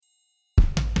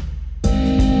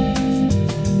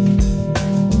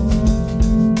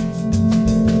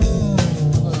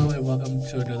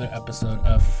episode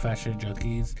of Fashion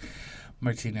Junkies.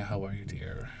 Martina, how are you,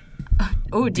 dear?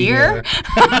 Oh, dear?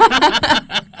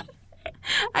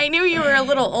 I knew you were a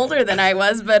little older than I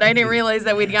was, but I didn't realize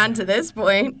that we'd gotten to this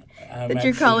point. That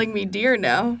you're calling me dear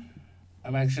now.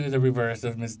 I'm actually the reverse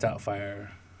of Miss Doubtfire.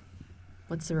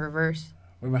 What's the reverse?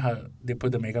 Remember how they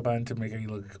put the makeup on to make you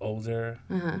look older?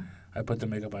 Uh-huh. I put the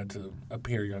makeup on to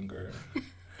appear younger.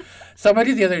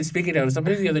 Somebody the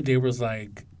other day was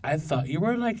like, I thought you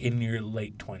were like in your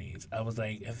late 20s. I was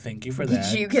like, thank you for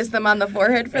that. Did you kiss them on the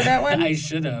forehead for that one? I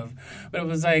should have. But it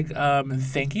was like,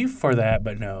 thank you for that.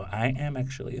 But no, I am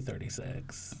actually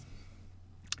 36.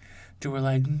 They were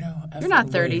like, no. You're not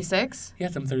 36.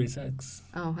 Yes, I'm 36.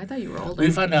 Oh, I thought you were older. We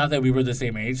found out that we were the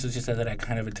same age, so she said that I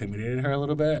kind of intimidated her a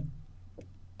little bit.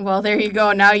 Well, there you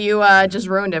go. Now you just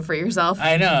ruined it for yourself.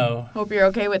 I know. Hope you're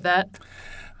okay with that.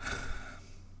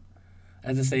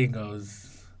 As the saying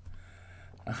goes,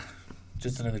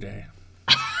 just another day.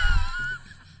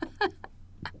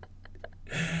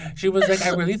 She was like, I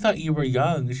really thought you were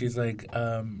young. She was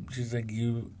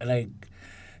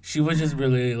just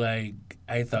really like,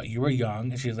 I thought you were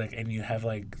young. And she's like, and you have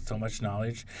like so much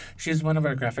knowledge. She's one of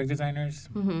our graphic designers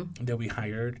that we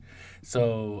hired.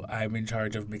 So I'm in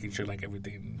charge of making sure like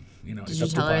everything, Did you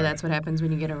tell her that's what happens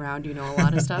when you get around? You know a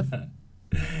lot of stuff?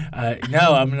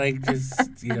 No, I'm like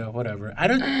just whatever. I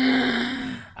don't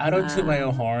toot my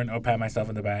own horn or pat myself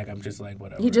in the back. I'm just like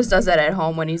whatever. He just does that at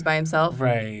home when he's by himself.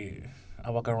 Right. I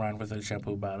walk around with a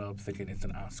shampoo bottle thinking it's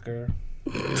an Oscar.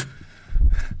 And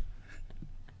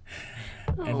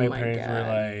my parents were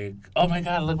like, "Oh my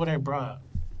God, look what I brought,"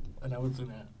 and I was doing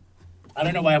that. I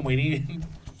don't know why I'm waiting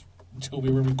until we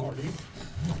were recording.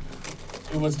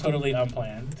 It was totally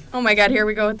unplanned. Oh my God, here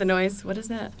we go with the noise. What is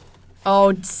that?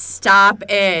 Oh, stop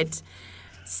it.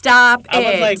 Stop it.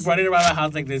 I was like running around the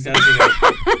house like this yesterday.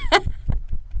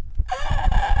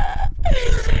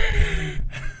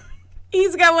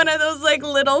 He's got one of those like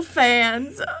little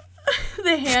fans.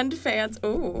 The hand fans.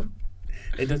 Ooh.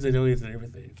 It does the noise and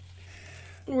everything.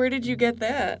 Where did you get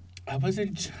that? I was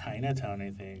in Chinatown,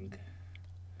 I think.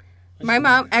 My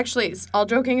mom, actually, all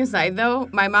joking aside, though,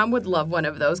 my mom would love one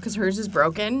of those because hers is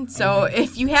broken. So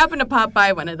if you happen to pop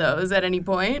by one of those at any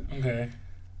point,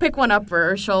 pick one up for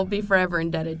her. She'll be forever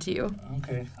indebted to you.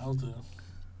 Okay, I'll do.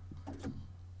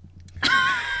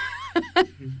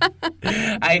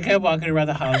 I kept walking around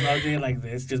the house all day like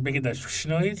this, just making that shh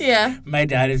noise. Yeah. My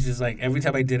dad is just like, every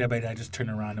time I did it, my dad just turned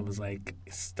around and was like,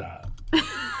 stop.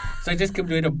 So I just kept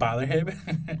doing it to bother him.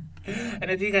 And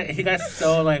then he got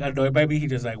so like annoyed by me, he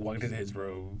just like walked into his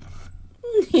room.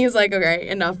 He's like, okay,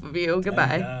 enough of you. Goodbye.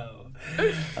 I know.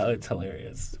 Oh, it's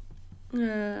hilarious.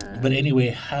 But anyway,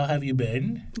 how have you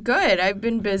been? Good. I've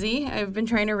been busy. I've been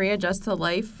trying to readjust to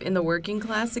life in the working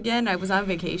class again. I was on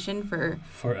vacation for...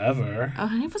 Forever?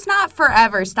 It was not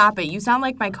forever. Stop it. You sound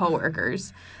like my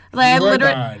coworkers. Like,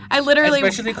 I literally...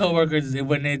 Especially coworkers,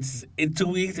 when it's in 2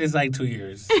 weeks, it's like 2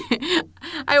 years.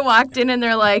 I walked in and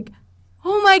they're like,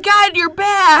 oh my God, you're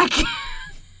back.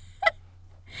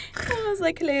 I was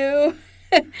like, hello.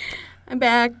 I'm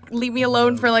back. Leave me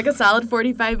alone for like a solid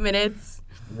 45 minutes.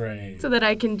 Right. So that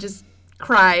I can just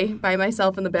cry by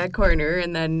myself in the back corner,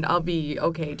 and then I'll be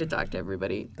okay to talk to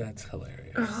everybody. That's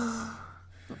hilarious.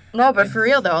 No, but for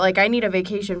real, though, like, I need a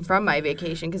vacation from my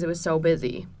vacation because it was so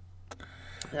busy.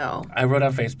 So. I wrote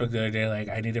on Facebook the other day, like,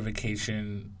 I need a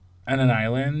vacation on an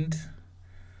island,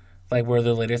 like, where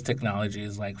the latest technology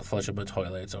is, like, flushable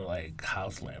toilets or, like,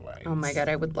 house landlines. Oh, my God,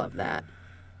 I would love that.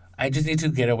 I just need to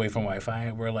get away from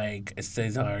Wi-Fi where, like,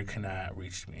 Cesar cannot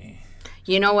reach me.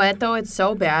 You know what, though? It's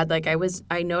so bad. Like, I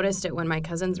noticed it when my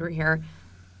cousins were here.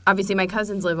 Obviously, my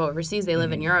cousins live overseas. They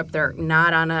live in Europe. They're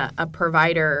not on a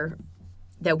provider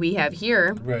that we have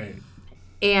here. Right.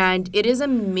 And it is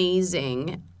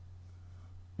amazing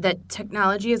that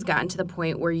technology has gotten to the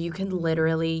point where you can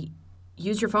literally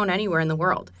use your phone anywhere in the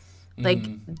world. Like,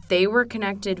 they were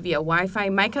connected via Wi-Fi.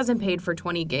 My cousin paid for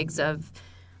 20 gigs of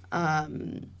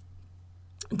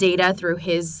data through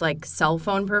his like cell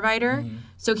phone provider.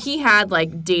 So he had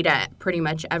like data pretty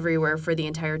much everywhere for the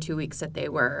entire 2 weeks that they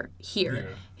were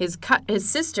here. Yeah. His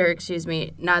sister,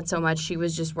 not so much. She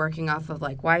was just working off of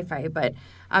like Wi-Fi, but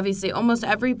obviously almost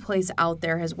every place out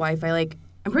there has Wi-Fi. Like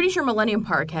I'm pretty sure Millennium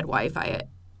Park had Wi-Fi.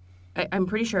 I'm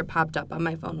pretty sure it popped up on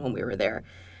my phone when we were there.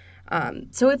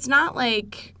 So it's not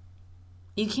like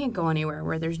you can't go anywhere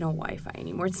where there's no Wi-Fi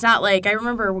anymore. It's not like I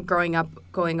remember growing up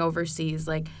going overseas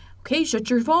like, okay, shut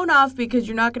your phone off because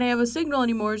you're not going to have a signal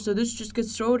anymore, so this just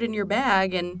gets thrown in your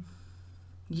bag and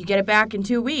you get it back in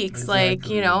 2 weeks.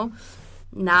 Exactly. Like,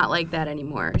 not like that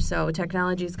anymore. So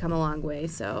technology's come a long way,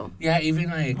 so. Yeah, even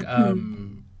like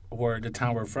where the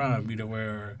town we're from,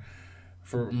 where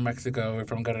for Mexico. We're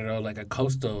from Guerrero, like a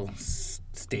coastal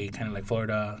state, kind of like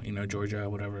Florida, Georgia,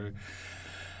 whatever.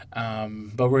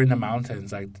 But we're in the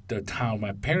mountains, like the town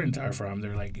my parents are from.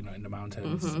 They're like, in the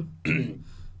mountains. Mm-hmm.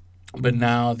 But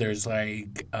now there's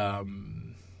like,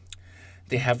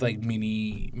 they have like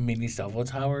mini cell phone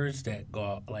towers that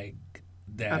go like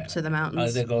that up to the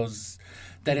mountains.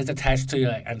 That is attached to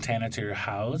your antenna to your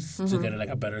house to get like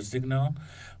a better signal.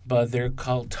 But they're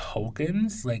called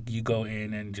tokens. Like you go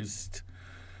in and just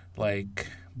like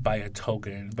buy a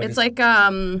token. But it's like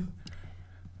a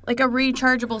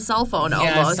rechargeable cell phone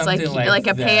almost, like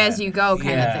a pay as you go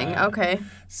kind of thing. Okay.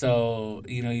 So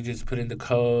you just put in the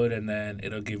code and then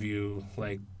it'll give you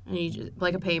like. And you just,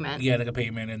 like a payment. Yeah, like a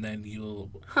payment, and then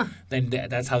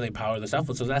that's how they power the cell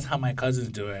phone. So that's how my cousins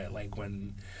do it. Like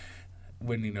when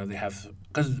they have,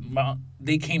 because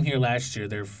they came here last year.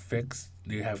 They're fixed.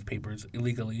 They have papers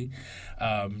illegally.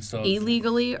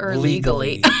 Illegally or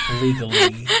legally?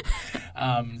 Legally.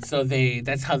 So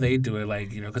that's how they do it. Like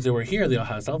because they were here, they all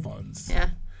have cell phones. Yeah.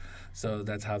 So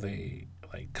that's how they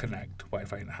like connect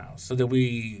Wi-Fi in the house. So that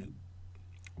we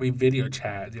video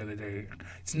chat the other day.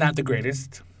 It's not the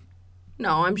greatest.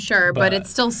 No, I'm sure, but it's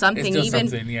still something.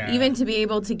 Even to be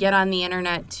able to get on the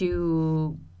internet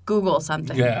to Google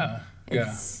something. Yeah.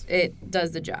 It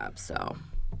does the job. So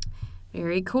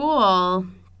very cool.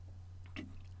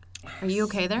 Are you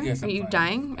okay there? Yes, Are you fine.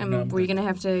 dying? Were you gonna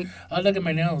have to? Oh, look at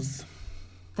my nails.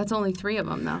 That's only 3 of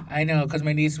them, though. I know, because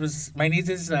my niece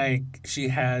is like, she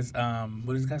has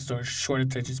what is it called? Short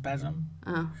attention spasm.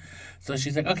 Oh. So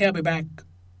she's like, okay, I'll be back,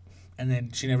 and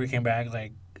then she never came back.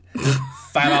 Like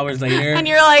 5 hours later. And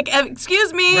you're like,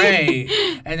 excuse me.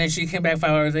 Right. And then she came back 5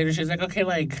 hours later. She's like, okay,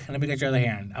 like, let me get your other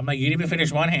hand. I'm like, you didn't even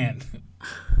finish one hand.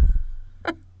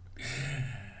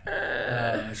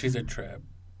 She's a trip.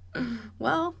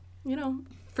 Well,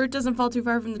 fruit doesn't fall too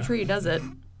far from the tree, does it?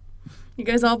 You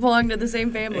guys all belong to the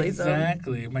same family,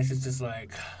 exactly. So. My sister's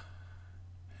like,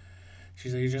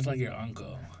 she's like, you're just like your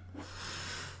uncle.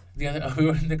 We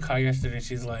were in the car yesterday, and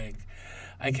she's like,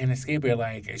 I can't escape it.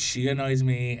 Like, she annoys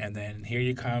me, and then here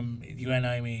you come, you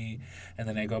annoy me, and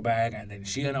then I go back, and then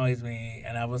she annoys me.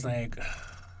 And I was like,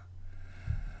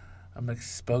 I'm like,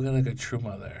 spoken like a true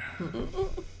mother.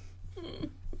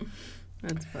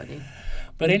 That's funny.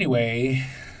 But anyway,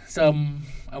 so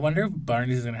I wonder if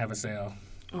Barney's is going to have a sale.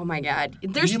 Oh, my God.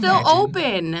 They're still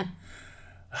open.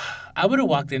 I would have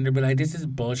walked in there, but like, this is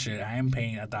bullshit. I am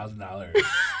paying $1,000.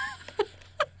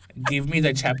 Give me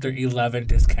the Chapter 11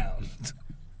 discount.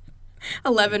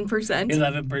 11%.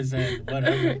 11%,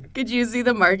 whatever. Could you see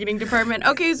the marketing department?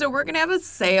 Okay, so we're going to have a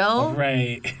sale.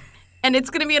 Right. And it's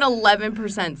going to be an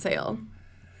 11% sale.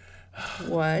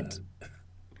 What?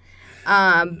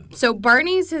 So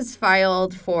Barney's has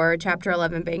filed for Chapter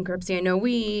 11 bankruptcy.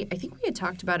 I think we had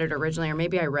talked about it originally, or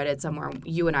maybe I read it somewhere.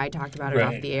 You and I talked about it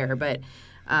off the air, but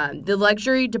the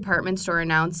luxury department store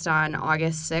announced on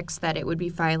August 6th that it would be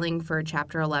filing for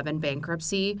Chapter 11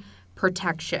 bankruptcy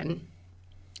protection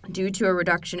due to a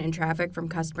reduction in traffic from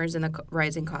customers and the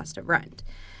rising cost of rent.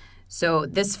 So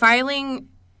this filing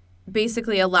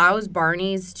basically allows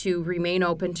Barney's to remain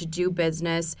open to do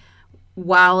business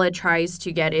while it tries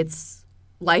to get its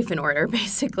life in order,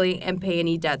 basically, and pay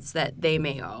any debts that they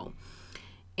may owe.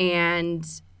 And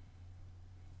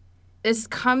this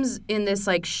comes in this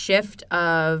like shift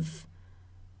of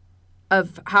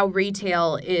how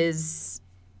retail is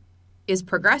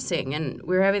progressing. And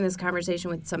we were having this conversation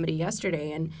with somebody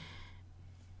yesterday, and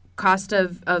cost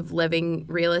of living,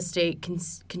 real estate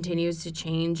continues to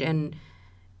change, and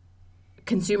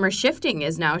consumer shifting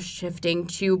is now shifting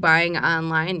to buying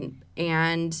online.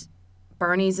 And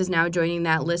Barney's is now joining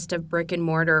that list of brick and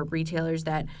mortar retailers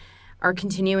that are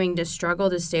continuing to struggle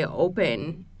to stay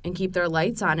open and keep their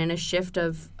lights on, in a shift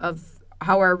of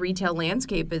how our retail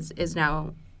landscape is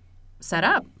now set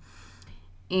up.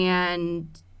 And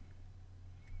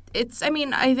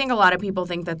I think a lot of people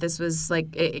think that this was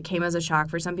like, it came as a shock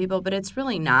for some people, but it's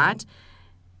really not.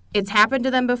 It's happened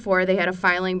to them before. They had a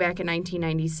filing back in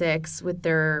 1996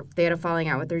 they had a falling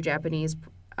out with their Japanese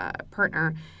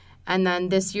partner. And then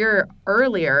this year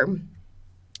earlier,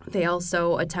 they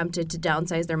also attempted to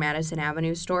downsize their Madison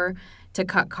Avenue store to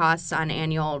cut costs on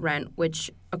annual rent, which,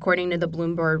 according to the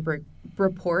Bloomberg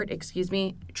report,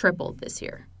 tripled this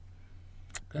year.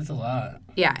 That's a lot.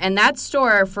 Yeah, and that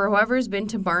store, for whoever's been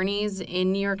to Barney's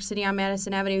in New York City on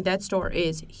Madison Avenue, that store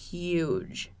is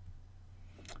huge.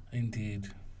 Indeed.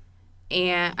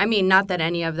 And, not that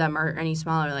any of them are any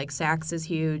smaller. Like, Saks is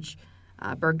huge.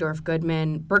 Bergdorf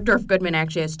Goodman. Bergdorf Goodman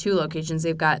actually has 2 locations.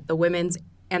 They've got the women's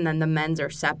and then the men's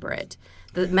are separate.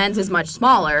 The men's is much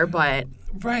smaller, but...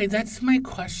 Right, that's my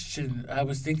question. I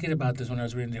was thinking about this when I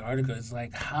was reading the article. It's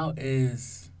like, how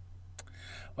is...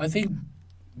 Well, I think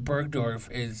Bergdorf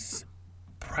is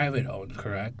private owned,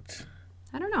 correct?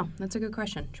 I don't know. That's a good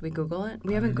question. Should we Google it?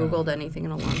 We haven't Googled anything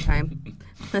in a long time.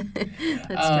 Let's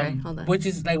try. Hold on. Which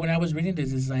is, like, when I was reading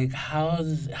this, it's like, how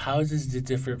is this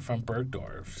different from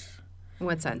Bergdorf's? In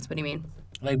what sense? What do you mean?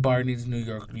 Like Barney's New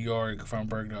York from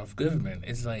Bergdorf Goodman.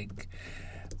 It's like,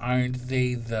 aren't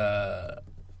they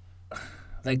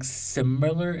like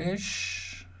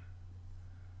similar-ish?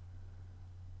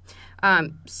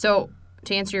 So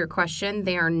to answer your question,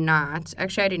 they are not.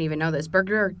 Actually, I didn't even know this.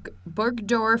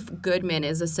 Bergdorf Goodman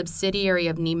is a subsidiary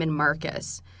of Neiman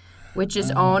Marcus, which is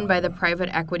owned by the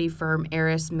private equity firm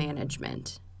Eris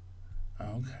Management.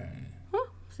 Okay. Huh,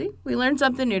 see, we learned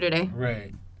something new today.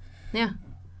 Right. Yeah.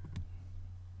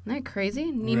 Isn't that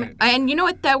crazy? Right. And you know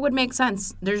what? That would make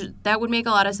sense. That would make a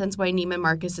lot of sense why Neiman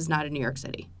Marcus is not in New York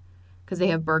City, because they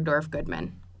have Bergdorf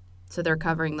Goodman, so they're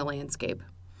covering the landscape.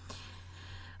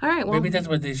 All right. Well, maybe that's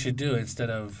what they should do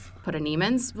instead of put a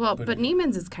Neiman's. Well, but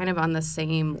Neiman's is kind of on the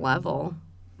same level,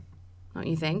 don't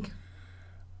you think?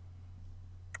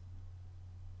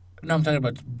 No, I'm talking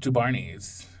about two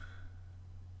Barneys.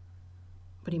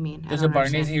 What do you mean? There's a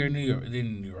Barney's here in New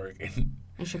York.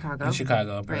 In Chicago. In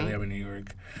Chicago, apparently. Right. I'm in New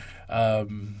York.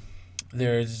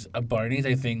 There's a Barney's,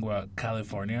 I think,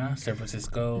 California, San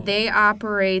Francisco. They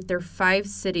operate, they're 5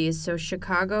 cities, so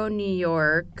Chicago, New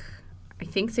York, I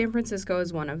think San Francisco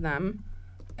is one of them.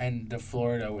 And the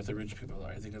Florida where the rich people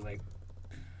are. I think it's like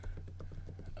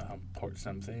Port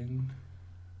something.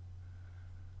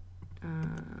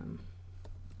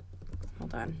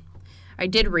 Hold on. I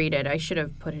did read it. I should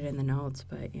have put it in the notes,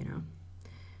 but, you know.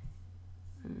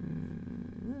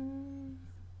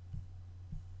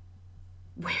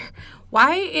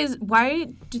 Why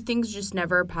do things just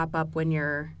never pop up when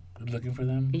you're looking for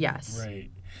them? Yes.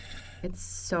 Right. It's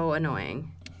so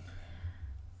annoying.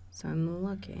 So I'm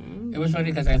looking. It was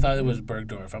funny because I thought it was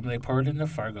Bergdorf. I'm like, pour it into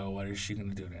Fargo. What is she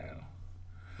gonna do now?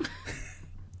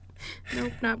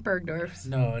 Nope, not Bergdorf's.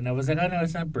 No, and I was like, oh no,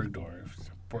 it's not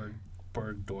Bergdorf's.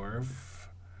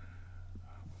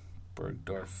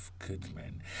 Bergdorf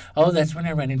Goodman. Oh, that's when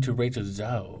I ran into Rachel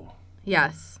Zoe.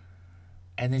 Yes.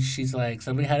 And then she's like,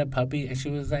 somebody had a puppy, and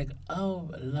she was like, oh,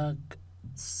 look.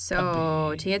 So,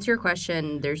 puppy. to answer your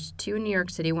question, there's 2 in New York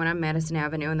City, one on Madison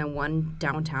Avenue, and then one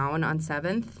downtown on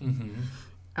 7th.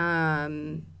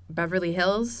 Mm-hmm. Beverly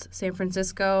Hills, San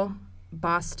Francisco,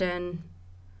 Boston,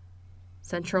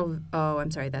 Central. Oh,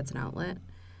 I'm sorry, that's an outlet.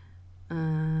 I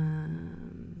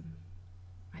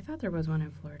thought there was one in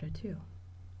Florida, too.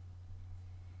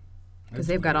 Because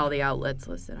they've got all the outlets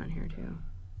listed on here, too.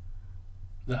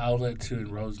 The outlet, too,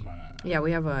 in Rosemont. Yeah,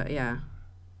 we have yeah.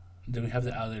 Then we have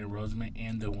the outlet in Rosemont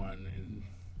and the one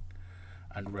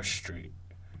on Rush Street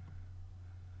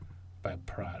by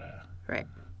Prada. Right.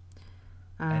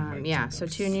 Yeah, so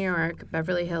 2 New York,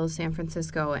 Beverly Hills, San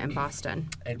Francisco, and Boston.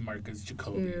 Ed Marcus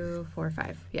Jacoby. 2, 4,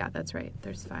 5. Yeah, that's right.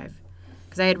 There's 5.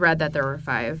 Because I had read that there were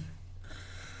 5.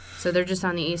 So they're just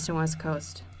on the East and West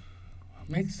Coast.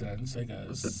 Makes sense, I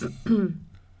guess.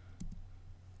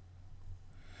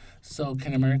 So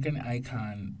can an American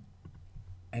icon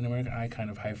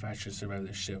of high fashion survive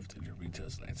the shift in the retail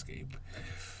landscape?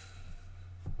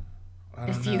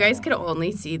 If you guys could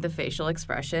only see the facial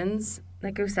expressions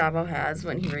that Gustavo has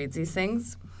when he reads these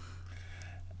things.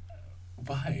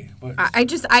 Why? What?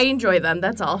 I enjoy them,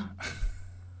 that's all.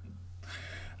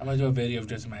 I'm going to do a video of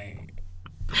just my...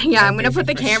 Yeah, I'm going to put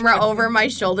the camera over my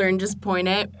shoulder and just point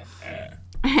it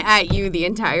at you the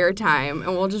entire time,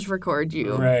 and we'll just record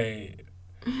you. Right.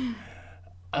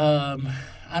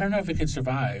 I don't know if it could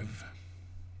survive.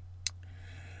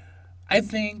 I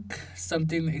think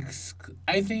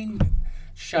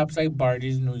shops like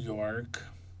Barney's New York,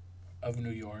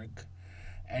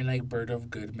 and like Bergdorf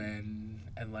Goodman,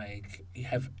 and like you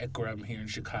have Ikram here in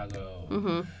Chicago.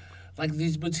 Mm-hmm. Like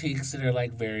these boutiques that are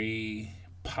like very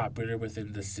popular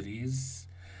within the cities,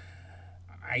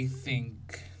 I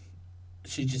think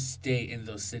should just stay in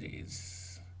those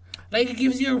cities. Like it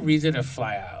gives you a reason to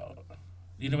fly out.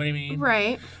 You know what I mean?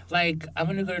 Right. Like, I'm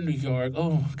going to go to New York.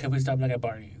 Oh, can we stop like at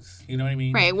Barney's? You know what I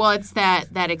mean? Right. Well, it's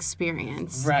that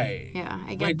experience. Right. Yeah,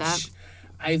 I get that.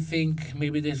 I think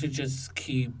maybe they should just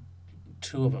keep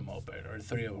 2 of them open or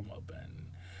 3 of them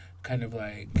open. Kind of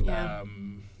like, yeah.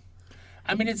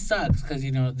 I mean, it sucks because,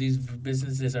 you know, these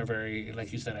businesses are very,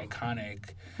 like you said,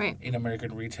 iconic in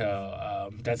American retail.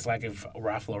 That's like if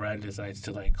Ralph Lauren decides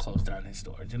to, like, close down his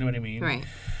stores. You know what I mean? Right.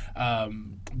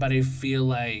 But I feel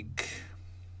like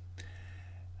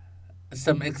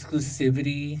some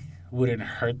exclusivity wouldn't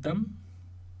hurt them.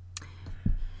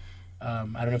 I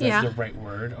don't know if that's the right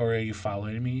word, or are you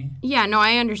following me? Yeah, no,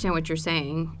 I understand what you're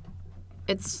saying.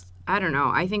 I don't know.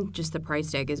 I think just the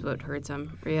price tag is what hurts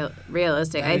them.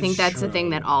 Realistic. I think that's the thing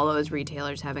that all those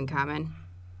retailers have in common.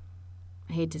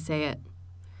 I hate to say it.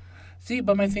 See,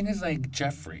 but my thing is like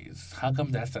Jeffries. How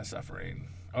come that's not suffering?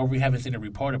 Or we haven't seen a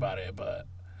report about it, but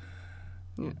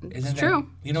it's true.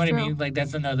 You know what I mean? Like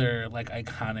that's another like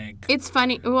iconic. It's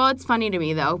funny. Well, it's funny to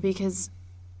me though because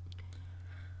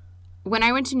when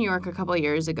I went to New York a couple of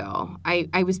years ago,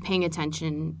 I was paying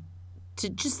attention to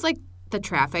just like the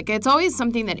traffic. It's always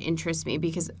something that interests me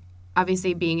because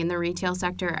obviously being in the retail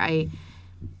sector, I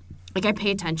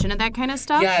pay attention to that kind of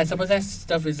stuff. Yeah, some of that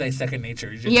stuff is like second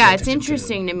nature. Yeah, it's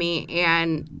interesting to me.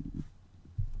 And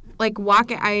like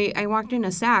I walked into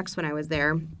Saks when I was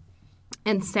there,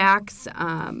 and Saks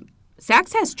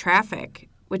has traffic,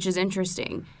 which is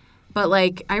interesting. But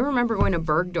like I remember going to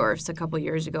Bergdorf's a couple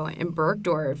years ago, and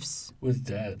Bergdorf's was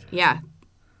dead. Yeah.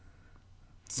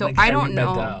 So like I don't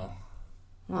know. Bedell.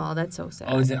 Oh, that's so sad.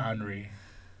 Oh, is it Henri?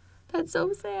 That's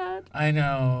so sad. I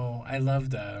know. I love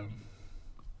them.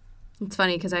 It's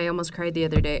funny because I almost cried the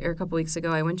other day, or a couple weeks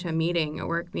ago. I went to a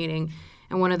work meeting,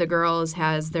 and one of the girls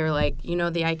has their, like, the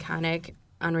iconic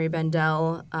Henri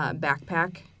Bendel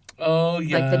backpack. Oh,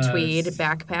 yeah. Like the tweed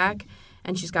backpack.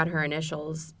 And she's got her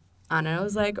initials on it. I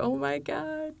was like, oh, my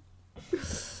God.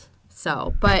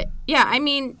 So, but, yeah, I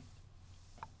mean,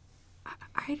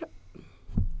 I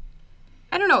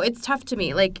don't know. It's tough to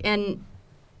me. Like, and,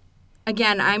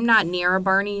 again, I'm not near a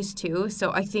Barney's, too,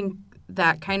 so I think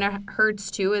that kind of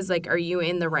hurts too is like, are you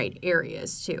in the right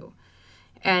areas too?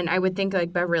 And I would think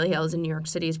like Beverly Hills in New York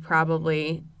City is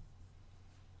probably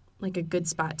like a good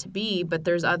spot to be, but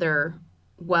there's other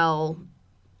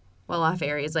well-off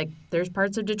areas. Like there's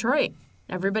parts of Detroit.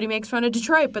 Everybody makes fun of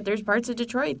Detroit, but there's parts of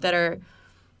Detroit that are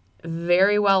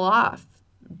very well off,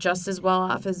 just as well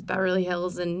off as Beverly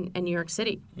Hills and New York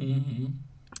City. Mm-hmm.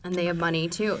 And they have money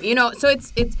too. So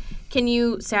it's can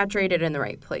you saturate it in the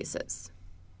right places?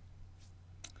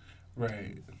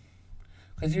 Right.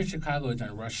 Because here in Chicago, it's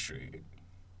on Rush Street.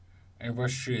 And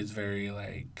Rush Street is very,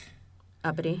 like...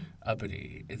 Uppity.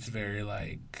 It's very,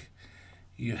 like...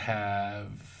 You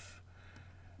have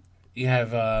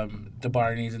the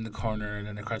Barney's in the corner, and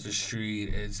then across the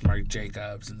street is Marc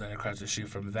Jacobs, and then across the street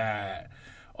from that...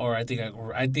 Or I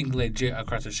think legit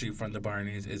across the street from the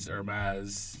Barney's is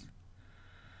Hermes.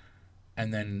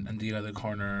 And then in the other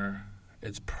corner,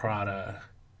 it's Prada.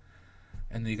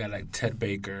 And then you got, like, Ted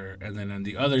Baker. And then on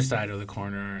the other side of the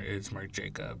corner, it's Marc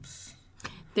Jacobs.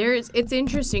 It's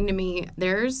interesting to me.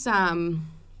 There's,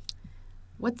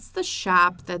 what's the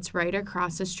shop that's right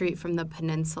across the street from the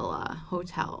Peninsula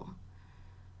Hotel?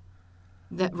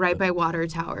 Right by Water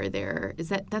Tower there.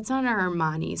 That's not an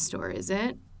Armani store, is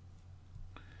it?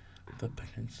 The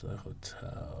Peninsula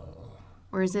Hotel.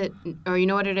 Or is it, or you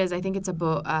know what it is? I think it's a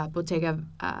Bottega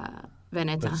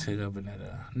Veneta. Bottega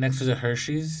Veneta. Next to the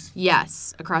Hershey's?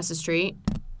 Yes, across the street.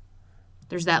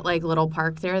 There's that, like, little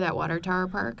park there, that Water Tower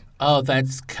Park. Oh,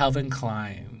 that's Calvin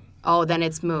Klein. Oh, then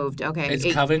it's moved. Okay.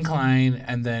 It's Calvin Klein,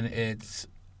 and then it's,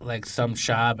 like, some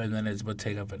shop, and then it's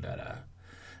Bottega Veneta.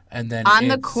 And then on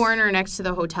the corner next to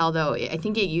the hotel, though, I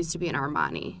think it used to be an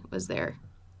Armani was there.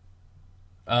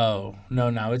 Oh, no,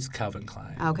 now it's Calvin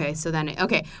Klein. Okay, so then,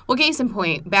 well, case in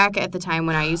point, back at the time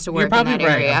when I used to work in that right.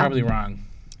 area. I'm probably wrong.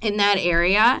 In that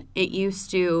area, it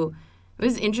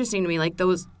was interesting to me, like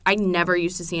I never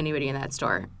used to see anybody in that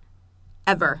store,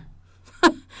 ever.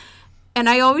 And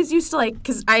I always used to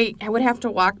because I would have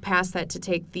to walk past that to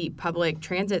take the public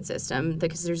transit system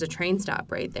because there's a train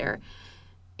stop right there.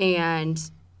 And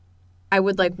I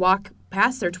would walk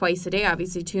past there twice a day,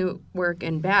 obviously to work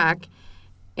and back.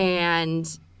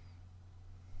 And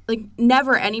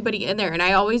never anybody in there. And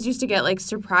I always used to get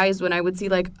surprised when I would see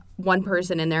one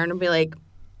person in there and I'd be like,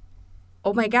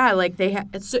 oh my God,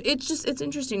 so it's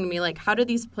interesting to me, how do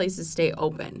these places stay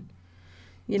open?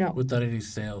 Without any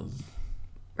sales.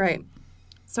 Right.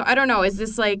 So I don't know, is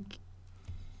this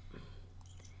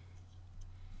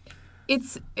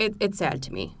it's sad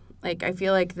to me. I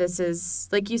feel like this is,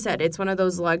 like you said, it's one of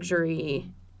those luxury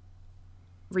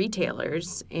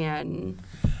retailers, and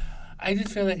I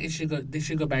just feel like they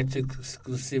should go back to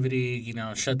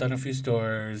exclusivity, shut down a few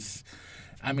stores.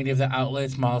 I mean, if the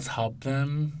outlets, malls help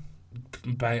them,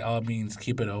 by all means,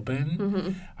 keep it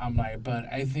open. Mm-hmm.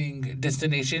 But I think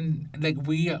destination,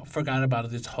 we forgot about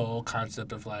this whole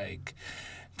concept of,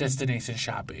 destination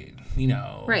shopping,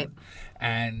 Right.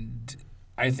 And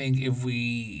I think if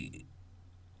we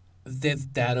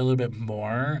did that a little bit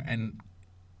more and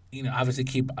obviously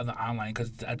keep on the online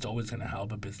because that's always going to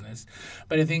help a business.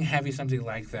 But I think having something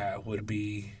like that would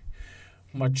be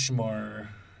much more.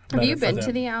 Have you been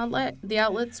to the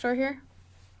outlet store here?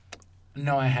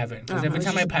 No, I haven't. Because every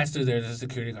time I pass through there's a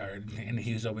security guard, and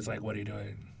he's always like, "What are you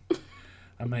doing?"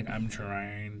 I'm like, "I'm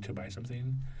trying to buy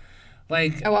something."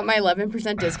 Like, I want my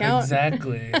 11% discount.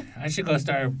 Exactly. I should go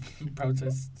start a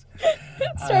protest.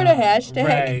 Start a hashtag.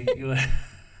 Right.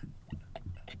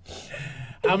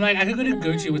 I'm like, I could go to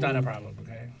Gucci without a problem,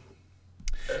 okay?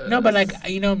 No, but like,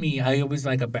 you know me, I always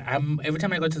like every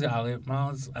time I go to the outlet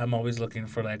malls, I'm always looking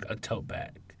for like a tote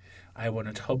bag. I want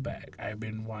a tote bag. I've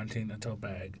been wanting a tote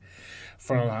bag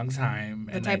for a long time.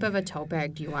 What type of a tote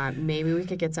bag do you want? Maybe we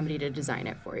could get somebody to design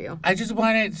it for you. I just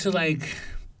want it to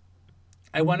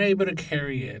I want to be able to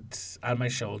carry it on my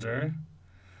shoulder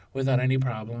without any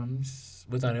problems,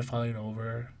 without it falling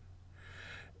over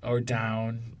or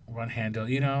down, one handle.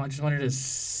 I just wanted to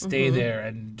stay there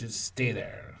and just stay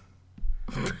there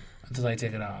until I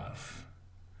take it off.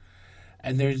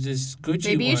 And there's this Gucci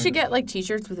Maybe you should get like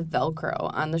T-shirts with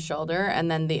Velcro on the shoulder, and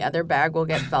then the other bag will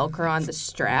get Velcro on the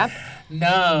strap.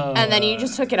 No. And then you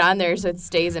just hook it on there so it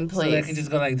stays in place. So I can just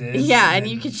go like this. Yeah, and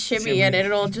you can shimmy and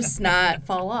it'll just not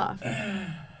fall off.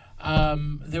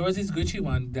 There was this Gucci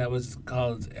one that was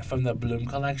called from the Bloom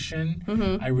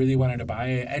collection. I really wanted to buy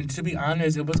it, and to be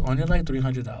honest, it was only like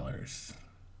 $300.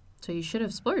 So you should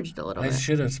have splurged a little bit. I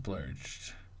should have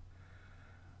splurged,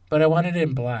 but I wanted it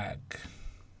in black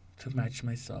to match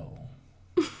my soul.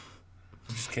 I'm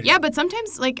just kidding. Yeah, but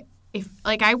sometimes if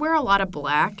I wear a lot of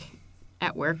black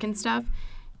at work and stuff,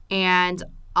 and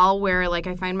I'll wear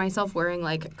I find myself wearing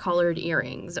colored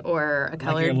earrings or a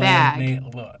colored bag.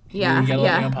 Yellow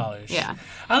nail polish. Yeah.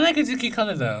 I like a zicky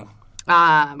color though.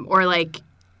 Or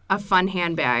a fun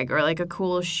handbag or a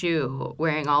cool shoe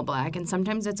wearing all black, and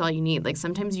sometimes that's all you need.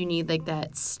 Sometimes you need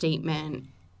that statement.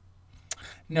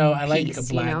 No, I like piece,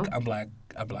 a black. You know? I'm black.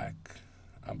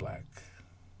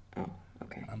 Oh,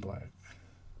 okay. I'm black.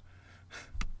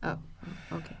 Oh,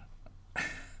 okay.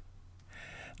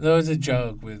 There was a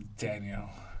joke with Daniel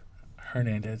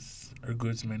Hernandez or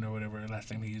Guzman or whatever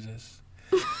last name he uses.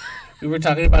 We were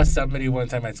talking about somebody one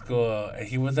time at school, and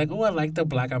he was like, "Oh, I like the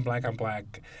black. I'm black. I'm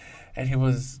black," and he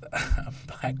was a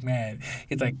black man.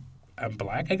 He's like, "I'm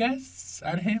black, I guess,"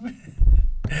 on him.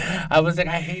 I was like,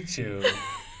 "I hate you."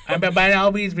 By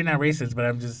all means, be not racist, but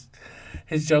I'm just.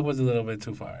 His joke was a little bit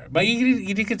too far. But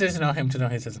you did get to know him to know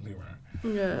his sense of humor.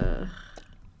 Yeah.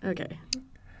 Okay.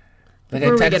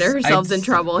 Before we get ourselves in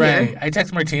trouble here. I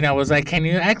text Martina. I was like, can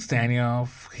you ask Daniel?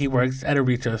 He works at a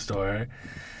retail store.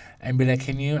 And be like,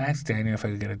 can you ask Daniel if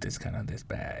I could get a discount on this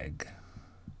bag?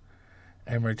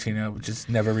 And Martina just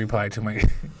never replied to my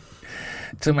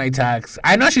to my text.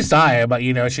 I know she saw it, but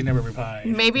she never replied.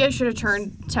 Maybe I should have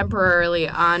turned temporarily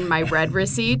on my read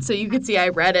receipt so you could see I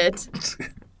read it.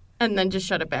 And then just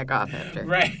shut it back off after.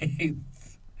 Right.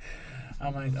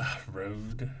 I'm like,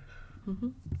 rude.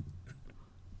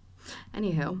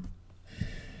 Anywho.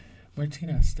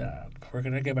 Martina, stop. We're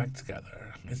going to get back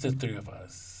together. It's the three of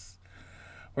us.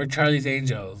 We're Charlie's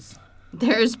Angels.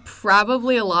 There's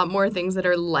probably a lot more things that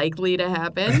are likely to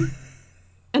happen.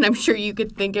 And I'm sure you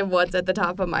could think of what's at the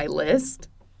top of my list.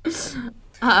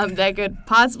 That could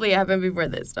possibly happen before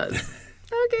this does.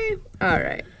 Okay. All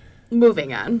right.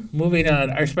 Moving on.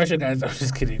 Our special guys. I'm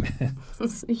just kidding.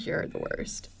 You're the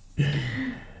worst.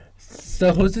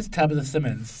 So who's this Tabitha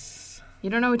Simmons? You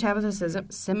don't know who Tabitha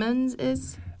Simmons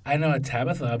is? I know a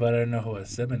Tabitha, but I don't know who a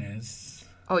Simmons is.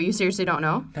 Oh, you seriously don't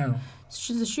know? No.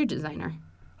 She's a shoe designer.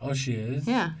 Oh, she is?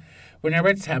 Yeah. When I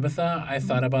read Tabitha, I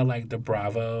thought about the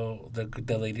Bravo,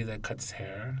 the lady that cuts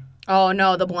hair. Oh,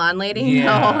 no, the blonde lady?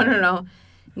 Yeah. No.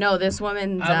 No, this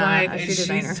woman's a shoe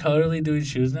designer. She's totally doing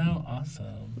shoes now?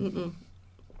 Awesome. Mm-mm.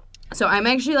 So I'm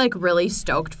actually really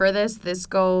stoked for this. This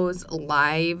goes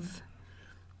live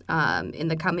in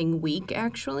the coming week,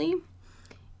 actually.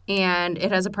 And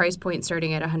it has a price point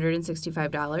starting at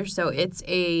 $165. So it's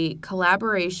a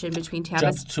collaboration between Tabitha...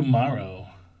 Just tomorrow.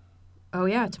 Oh,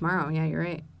 yeah, tomorrow. Yeah, you're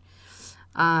right.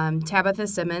 Tabitha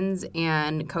Simmons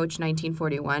and Coach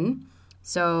 1941.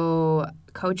 So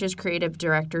Coach's creative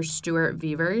director, Stuart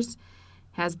Vevers,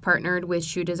 has partnered with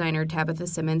shoe designer Tabitha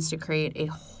Simmons to create a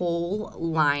whole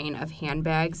line of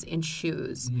handbags and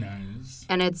shoes. Nice.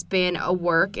 And it's been a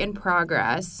work in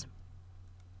progress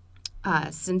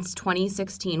since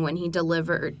 2016 when he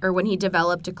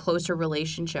developed a closer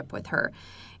relationship with her.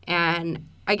 And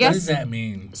I guess... What does that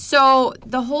mean? So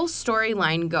the whole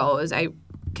storyline goes,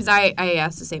 because I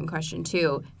asked the same question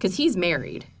too, because he's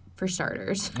married, for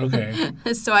starters. Okay.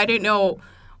 So I didn't know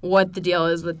what the deal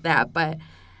is with that, but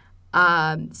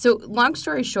So long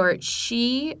story short,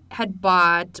 she had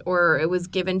bought, or it was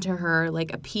given to her,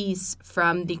 like a piece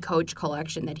from the Coach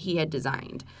collection that he had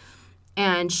designed.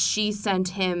 And she sent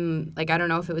him, like, I don't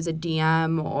know if it was a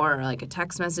DM or like a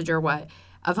text message or what,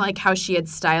 of like how she had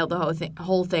styled the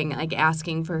whole thing, like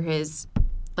asking for his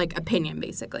like opinion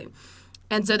basically.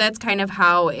 And so that's kind of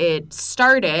how it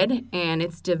started, and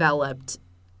it's developed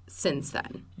since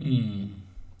then.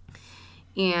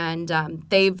 And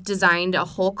they've designed a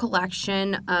whole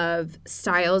collection of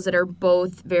styles that are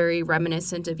both very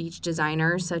reminiscent of each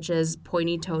designer, such as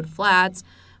pointy-toed flats,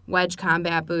 wedge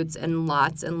combat boots, and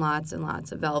lots and lots and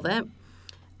lots of velvet.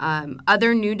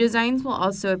 Other new designs will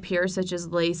also appear, such as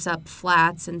lace-up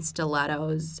flats and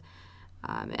stilettos.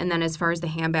 And then as far as the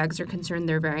handbags are concerned,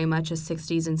 they're very much a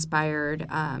 60s-inspired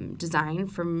design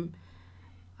from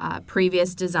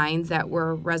previous designs that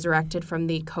were resurrected from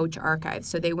the Coach archive.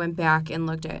 So they went back and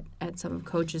looked at some of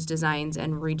Coach's designs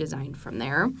and redesigned from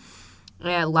there.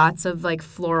 Lots of like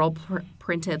floral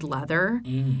printed leather,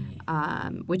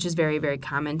 which is very, very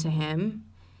common to him.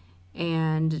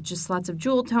 And just lots of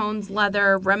jewel tones,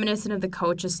 leather, reminiscent of the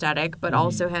Coach aesthetic, but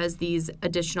also has these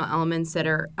additional elements that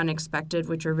are unexpected,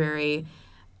 which are very,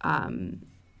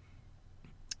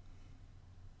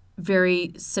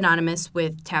 very synonymous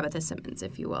with Tabitha Simmons,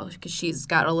 if you will, because she's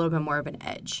got a little bit more of an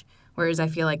edge, whereas I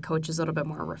feel like Coach is a little bit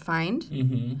more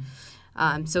refined.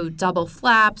 So double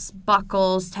flaps,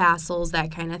 buckles, tassels, that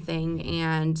kind of thing.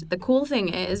 And the cool thing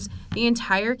is the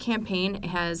entire campaign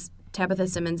has Tabitha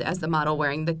Simmons as the model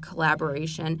wearing the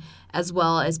collaboration, as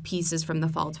well as pieces from the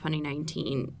fall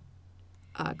 2019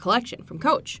 collection from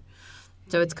Coach.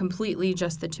 So it's completely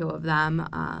just the two of them.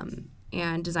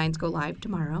 And designs go live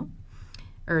tomorrow,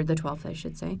 or the 12th, I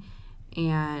should say,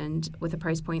 and with a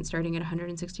price point starting at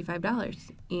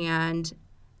 $165. And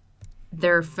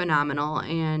they're phenomenal.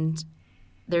 And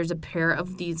there's a pair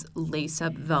of these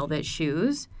lace-up velvet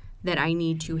shoes that I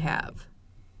need to have.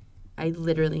 I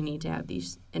literally need to have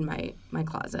these in my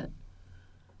closet.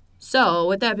 So,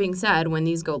 with that being said, when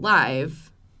these go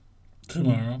live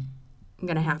tomorrow, I'm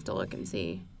going to have to look and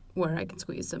see where I can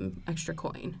squeeze some extra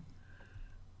coin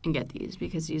and get these,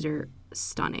 because these are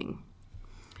stunning.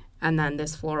 And then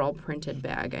this floral printed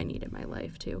bag I need in my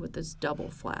life, too, with this double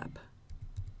flap.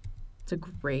 It's a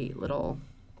great little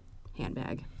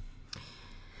handbag.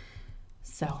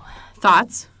 So,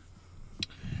 thoughts?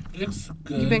 It looks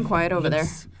good. You've been quiet over there.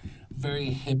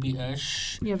 Very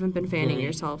hippie-ish. You haven't been fanning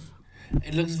yourself.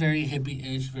 It looks very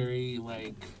hippie-ish, very,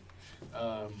 like,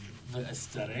 the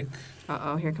aesthetic.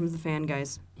 Uh-oh, here comes the fan,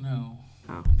 guys. No.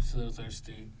 Oh. I'm so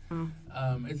thirsty. Oh.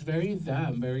 It's very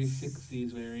them, very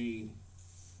 60s, very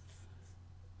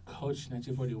Coach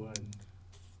 1941.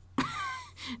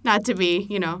 Not to be,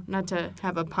 not to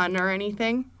have a pun or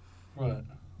anything. What?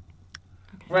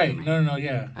 Okay, right. No,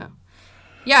 yeah. Oh.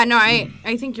 Yeah, no,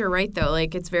 I think you're right, though.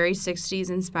 Like, it's very 60s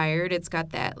inspired. It's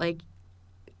got that, like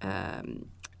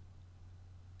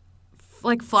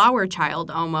flower child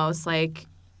almost. Like,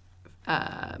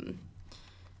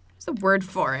 what's the word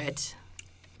for it?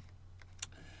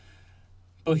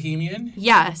 Bohemian?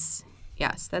 Yes,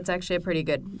 that's actually a pretty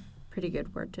good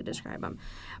word to describe them.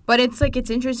 But it's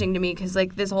interesting to me because,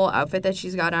 like, this whole outfit that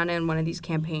she's got on in one of these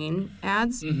campaign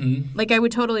ads, like, I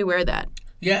would totally wear that.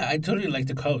 Yeah, I totally like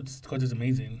the coats. The coat is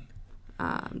amazing.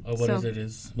 Whatever it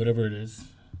is.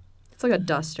 It's like a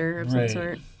duster of some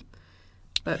sort,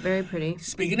 but very pretty.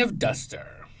 Speaking of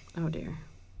duster. Oh, dear.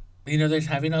 They're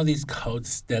having all these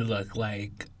coats that look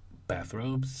like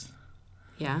bathrobes.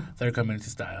 Yeah. They're coming into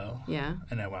style. Yeah.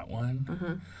 And I want one.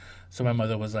 Uh-huh. So my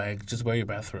mother was like, just wear your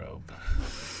bathrobe.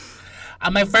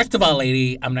 I'm like, first of all,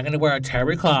 lady, I'm not going to wear a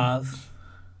terry cloth.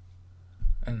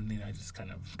 And, I just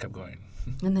kind of kept going.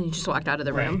 And then you just walked out of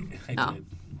the room? Right, I did.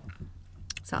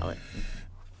 Solid.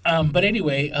 But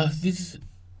anyway,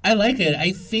 I like it.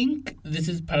 I think this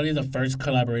is probably the first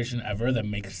collaboration ever that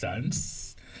makes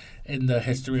sense in the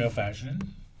history of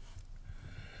fashion.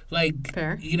 Like,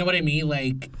 fair. You know what I mean?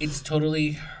 Like, it's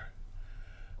totally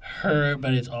her,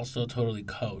 but it's also totally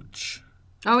Coach.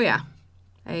 Oh, yeah.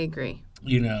 I agree.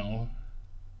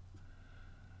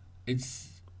 It's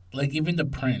like even the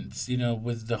prints,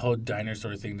 with the whole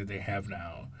dinosaur thing that they have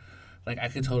now. Like, I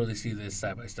could totally see this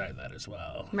side by side that as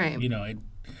well. Right.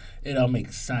 It all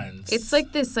makes sense. It's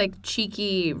like this, like,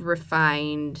 cheeky,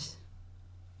 refined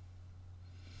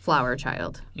flower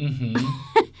child. Mm-hmm.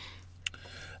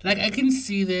 Like, I can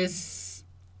see this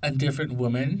a different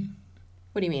woman.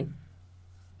 What do you mean?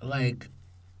 Like,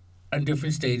 on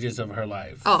different stages of her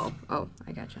life. Oh,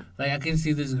 I gotcha. Like, I can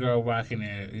see this girl rocking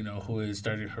it, who is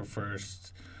starting her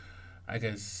first, I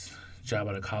guess, job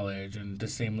out of college, and the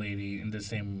same lady in the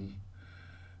same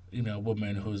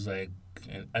woman who's like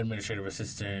an administrative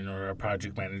assistant or a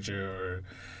project manager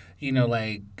or,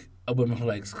 like a woman who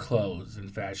likes clothes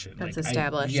and fashion. That's like,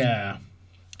 established. Yeah.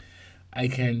 I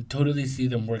can totally see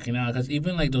them working out because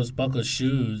even like those buckle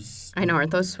shoes. I know,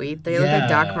 aren't those sweet? They look like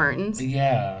Doc Martens.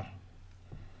 Yeah.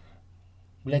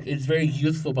 Like, it's very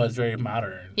youthful, but it's very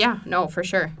modern. Yeah, no, for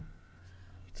sure.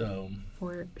 So.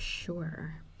 For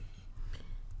sure.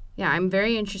 Yeah, I'm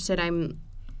very interested. I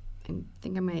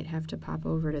think I might have to pop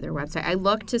over to their website. I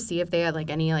looked to see if they had like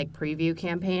any like preview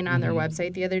campaign on their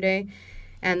website the other day,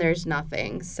 and there's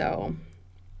nothing. So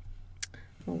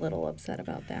I'm a little upset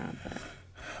about that. But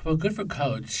well, good for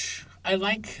Coach. I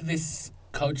like this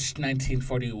Coach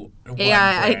 1941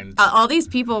 yeah, brand. all these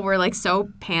people were like so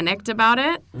panicked about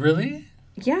it. Really?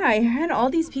 Yeah, I had all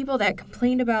these people that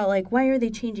complained about, like, why are they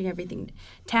changing everything?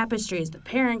 Tapestry is the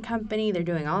parent company. They're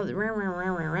doing all the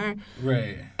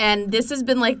Right. And this has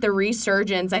been, like, the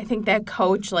resurgence I think that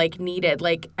Coach, like, needed.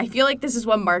 Like, I feel like this is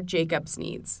what Marc Jacobs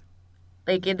needs.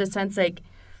 Like, in the sense, like,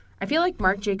 I feel like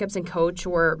Marc Jacobs and Coach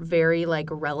were very, like,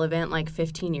 relevant, like,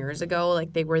 15 years ago.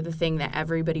 Like, they were the thing that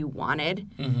everybody wanted.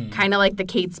 Mm-hmm. Kind of like the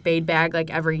Kate Spade bag. Like,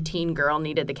 every teen girl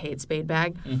needed the Kate Spade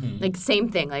bag. Mm-hmm. Like,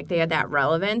 same thing. Like, they had that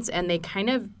relevance, and they kind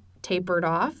of tapered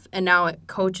off. And now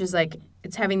Coach is, like,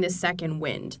 it's having this second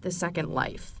wind, the second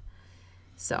life.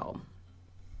 So,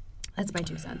 that's my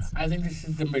 2 cents. I think this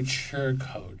is the mature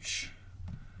Coach.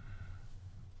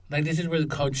 Like, this is where the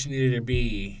Coach needed to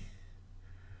be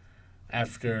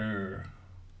after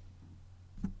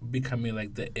becoming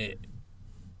like the it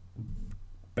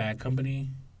bag company.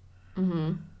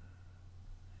 Mm-hmm.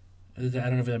 I don't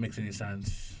know if that makes any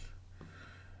sense.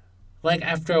 Like,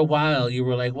 after a while, you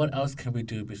were like, what else can we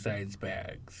do besides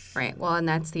bags? Right. Well, and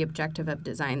that's the objective of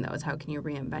design, though, is how can you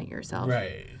reinvent yourself?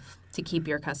 Right. To keep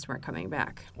your customer coming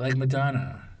back. Like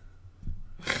Madonna.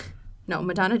 No,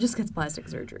 Madonna just gets plastic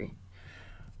surgery.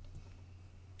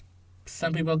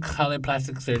 Some people call it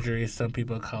plastic surgery. Some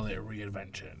people call it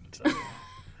reinvention. So.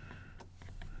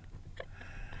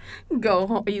 Go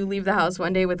home. You leave the house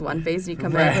one day with one face and you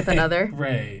come back with another?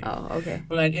 Right. Oh, okay.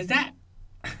 But, like, is that...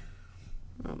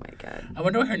 Oh, my God. I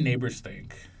wonder what her neighbors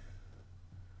think.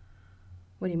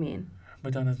 What do you mean?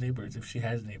 Madonna's neighbors, if she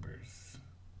has neighbors.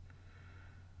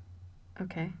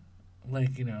 Okay.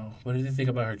 Like, what do they think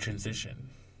about her transition?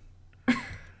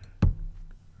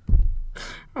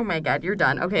 Oh, my God, you're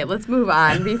done. Okay, let's move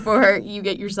on before you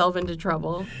get yourself into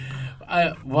trouble.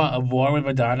 A war with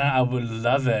Madonna, I would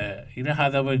love it. You know how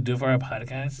that would do for our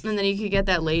podcast? And then you could get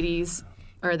that lady's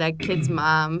or that kid's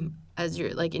mom as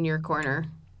your like in your corner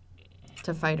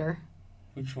to fight her.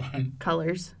 Which one?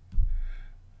 Colors.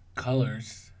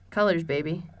 Colors,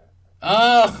 baby.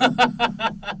 Oh!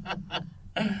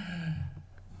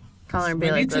 Call her and be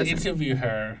we like, need to listen. interview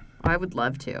her. I would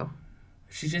love to.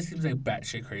 She just seems like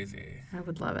batshit crazy. I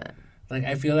would love it. Like,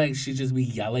 I feel like she'd just be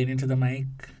yelling into the mic.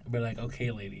 Be like,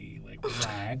 okay, lady, like,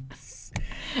 relax.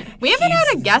 We haven't had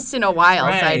a guest in a while,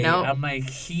 right. Side note. I'm like,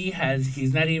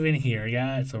 he's not even here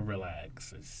yet, so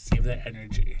relax. Save that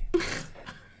energy.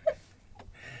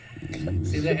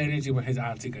 Save that energy when his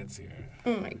auntie gets here.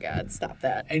 Oh, my God, stop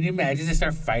that. And you imagine they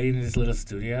start fighting in this little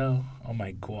studio? Oh,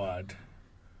 my God.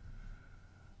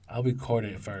 I'll record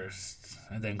it first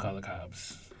and then call the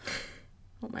cops.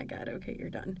 Oh, my God. Okay, you're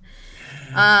done.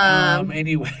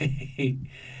 Anyway.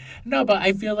 No, but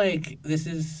I feel like this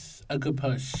is a good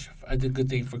push, a good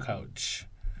thing for Coach.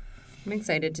 I'm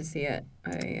excited to see it.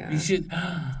 We should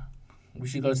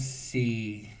go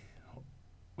see.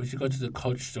 We should go to the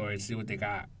Coach store and see what they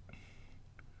got.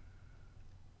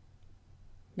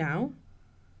 Now?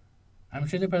 I'm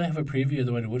sure they probably have a preview of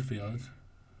the one in Woodfield.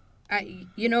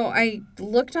 I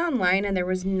looked online and there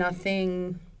was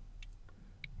nothing.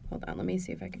 Hold on, let me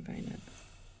see if I can find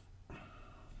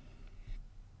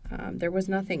it. There was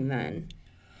nothing then.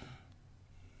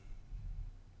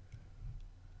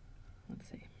 Let's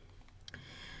see.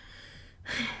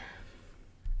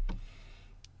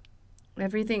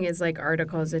 Everything is like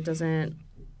articles. It doesn't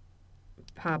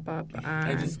pop up on...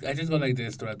 I just go like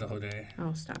this throughout the whole day.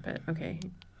 Oh, stop it. Okay.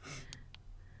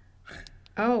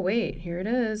 Oh, wait. Here it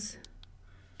is.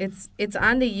 It's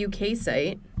on the UK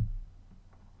site.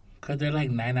 Because they're like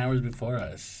 9 hours before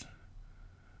us.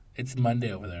 It's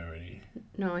Monday over there already.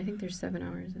 No, I think they're 7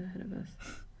 hours ahead of us.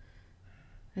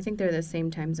 I think they're the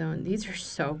same time zone. These are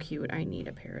so cute. I need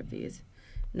a pair of these.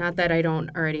 Not that I don't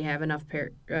already have enough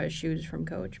shoes from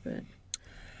Coach, but...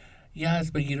 Yes,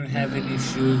 but you don't have any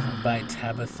shoes by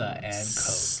Tabitha and Coach.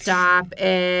 Stop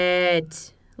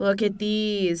it. Look at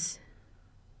these.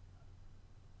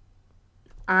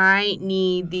 I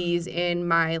need these in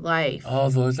my life. Oh,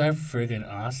 those are friggin'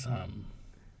 awesome.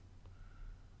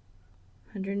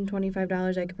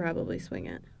 $125, I could probably swing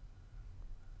it.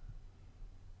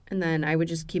 And then I would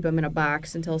just keep them in a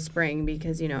box until spring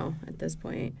because, at this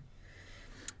point.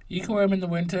 You can wear them in the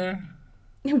winter.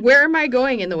 Where am I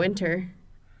going in the winter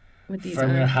with these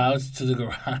From your house to the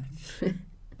garage.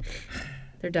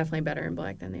 They're definitely better in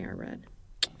black than they are red.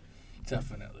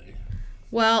 Definitely.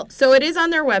 Well, so it is on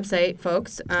their website,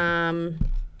 folks.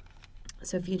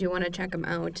 So if you do want to check them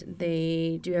out,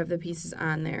 they do have the pieces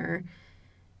on there.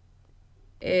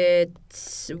 It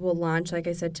will launch, like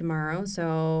I said, tomorrow.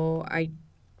 So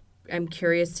I'm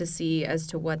curious to see as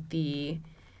to what the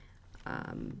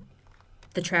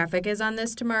traffic is on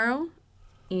this tomorrow.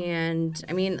 And,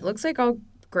 I mean, it looks like all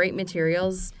great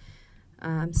materials.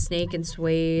 Snake and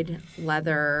suede,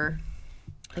 leather.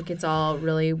 Like, it's all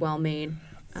really well-made.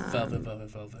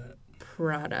 Velvet.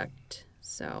 Product.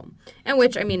 So, and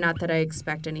which, I mean, not that I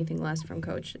expect anything less from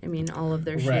Coach. I mean, all of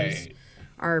their shoes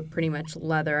are pretty much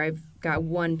leather. I've got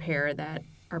one pair that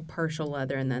are partial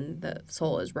leather, and then the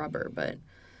sole is rubber, but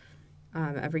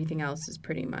everything else is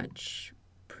pretty much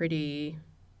pretty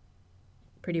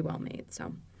well made.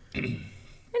 So,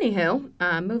 anywho,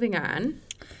 moving on.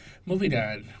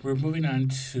 We're moving on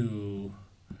to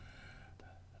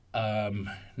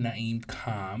Naeem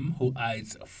Kam, who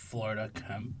eyes Florida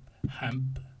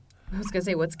hemp. I was going to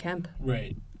say, what's Kemp?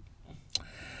 Right.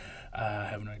 I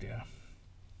have no idea.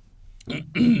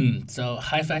 So,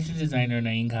 high fashion designer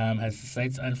Naeem Kam has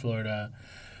sights on Florida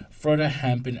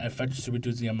hemp in efforts to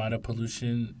reduce the amount of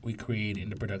pollution we create in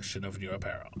the production of new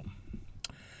apparel,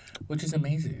 which is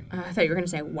amazing. I thought you were going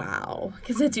to say, wow,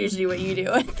 because that's usually what you do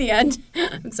at the end.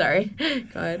 I'm sorry.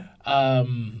 Go ahead.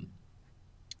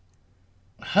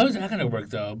 How is that going to work,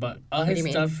 though? But all his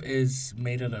stuff is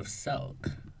made out of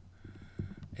silk.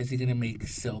 Is he going to make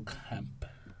silk hemp?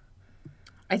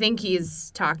 I think he's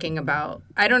talking about,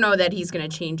 I don't know that he's going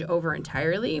to change over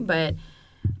entirely, but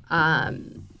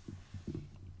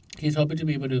he's hoping to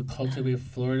be able to cultivate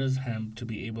Florida's hemp to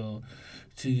be able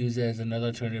to use it as another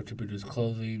alternative to produce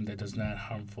clothing that does not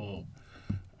harmful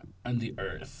on the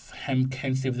earth. Hemp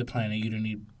can save the planet. You don't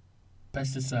need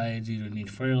pesticides. You don't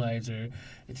need fertilizer.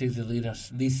 It takes the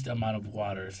least amount of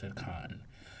water, said Khan.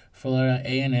 Florida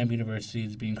A&M University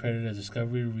is being credited as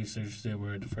discovery research. They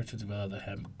were the first to develop the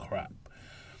hemp crop.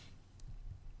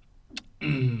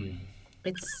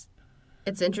 It's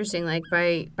interesting. Like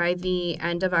by the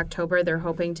end of October, they're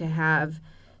hoping to have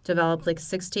developed like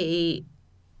 6 to 8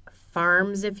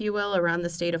 farms, if you will, around the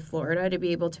state of Florida to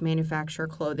be able to manufacture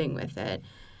clothing with it.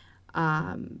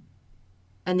 And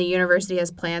the university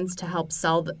has plans to help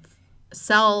sell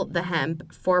the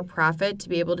hemp for profit to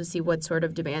be able to see what sort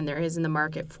of demand there is in the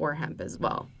market for hemp as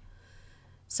well.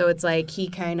 So it's like he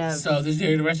kind of... So this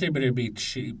university better be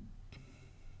cheap.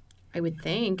 I would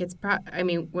think. I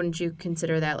mean, wouldn't you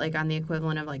consider that like on the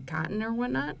equivalent of like cotton or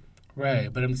whatnot? Right,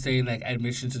 but I'm saying like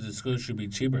admission to the school should be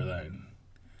cheaper then.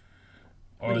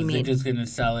 Or are they just going to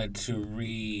sell it to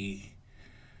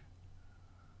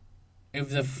If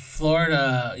the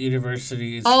Florida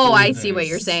University is... Oh, I see what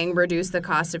you're saying. Reduce the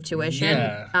cost of tuition.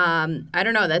 Yeah. I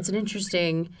don't know. That's an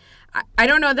interesting... I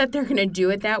don't know that they're going to do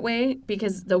it that way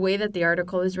because the way that the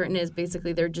article is written is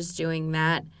basically they're just doing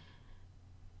that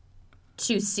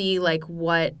to see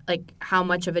how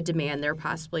much of a demand there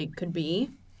possibly could be.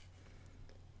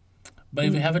 But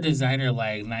if you have a designer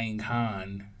like Naeem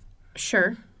Khan...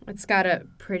 Sure. It's got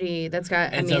it's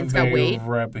got weight.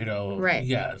 Reputable. Right.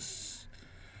 Yes.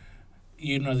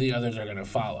 You know the others are going to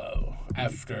follow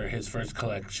after his first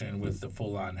collection with the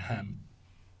full-on hemp.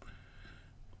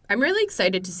 I'm really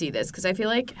excited to see this because I feel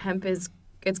like hemp it's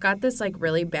got this like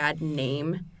really bad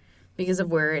name because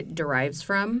of where it derives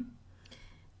from.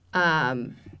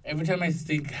 Every time I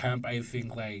think hemp, I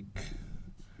think like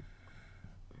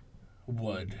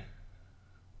wood.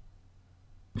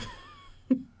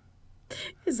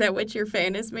 Is that what your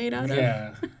fan is made out of?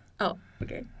 Yeah. Oh,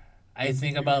 okay. I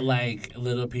think about like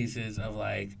little pieces of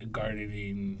like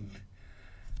gardening.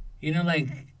 You know, like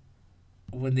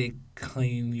when they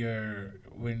clean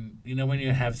when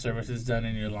you have services done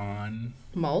in your lawn.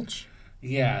 Mulch?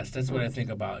 Yes, that's what I think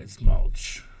about. It's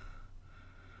mulch.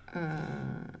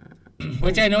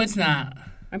 Which I know it's not.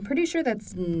 I'm pretty sure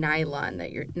that's nylon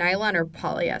nylon or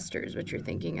polyester is what you're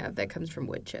thinking of that comes from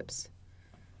wood chips.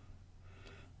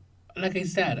 Like I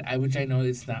said, which I know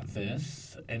it's not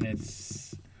this,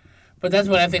 but that's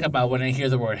what I think about when I hear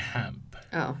the word hemp.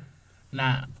 Oh.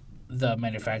 Not the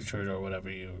manufacturer or whatever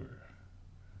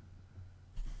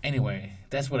Anyway,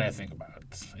 that's what I think about.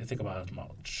 I think about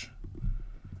mulch.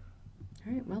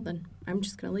 All right, well then, I'm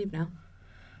just going to leave now.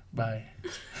 Bye.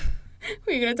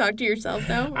 Were you going to talk to yourself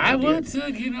now? I would too.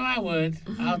 I would.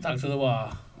 I'll talk to the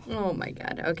wall. Oh my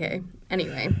God. Okay.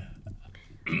 Anyway.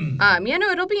 Yeah, no,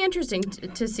 it'll be interesting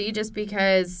to see just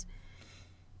because,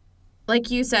 like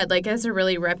you said, like that's a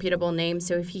really reputable name.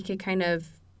 So if he could kind of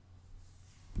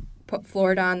put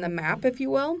Florida on the map, if you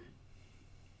will,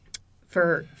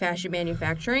 for fashion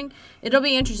manufacturing, it'll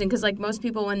be interesting because like most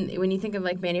people, when you think of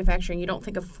like manufacturing, you don't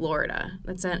think of Florida.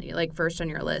 That's not like first on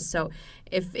your list. So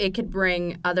if it could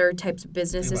bring other types of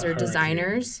businesses or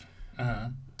designers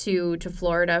to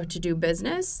Florida to do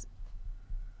business,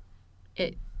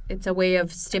 it's a way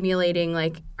of stimulating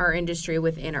like our industry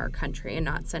within our country and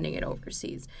not sending it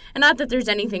overseas. And not that there's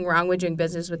anything wrong with doing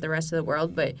business with the rest of the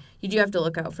world, but you do have to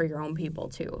look out for your own people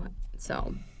too.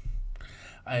 So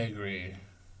I agree.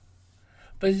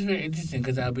 But it's very interesting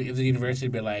because if the university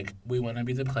would be like, we want to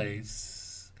be the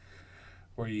place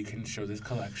where you can show this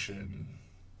collection.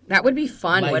 That would be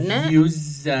fun, like, wouldn't it?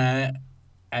 Use that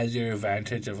as your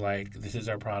advantage of like, this is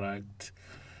our product.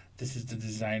 This is the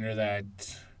designer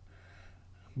that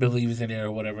believes in it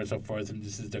or whatever and so forth, and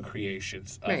this is the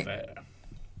creations of it.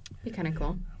 Be kind of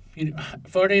cool.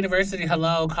 Florida University,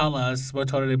 hello, call us. We'll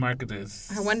totally market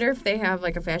this. I wonder if they have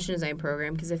like a fashion design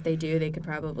program, because if they do, they could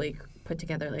probably put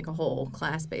together like a whole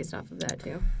class based off of that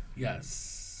too.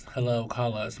 Yes. Hello,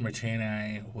 call us. Martina and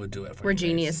I will do it for you. We're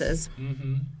geniuses.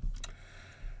 Mm-hmm.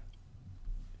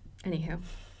 Anyhow.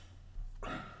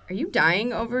 Are you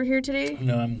dying over here today?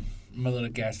 No, I'm a little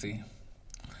gassy.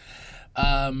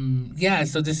 Yeah,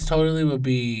 so this totally would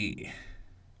be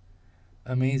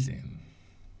amazing.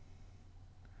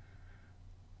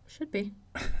 Should be.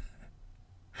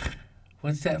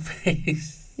 What's that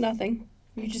face? Nothing.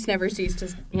 You just never cease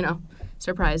to,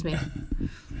 surprise me.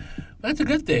 That's a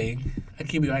good thing. I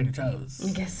keep you on your toes.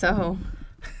 I guess so.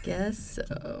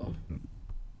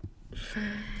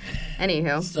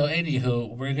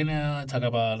 Anywho, we're gonna talk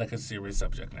about like a serious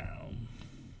subject now.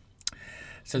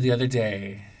 So the other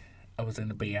day, I was in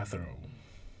the bathroom.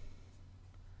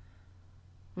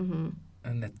 Mm-hmm.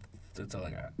 And that's all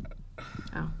I got.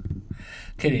 Oh.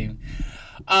 Kidding.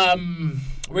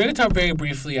 We're gonna talk very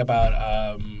briefly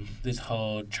about this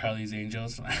whole Charlie's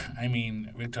Angels. I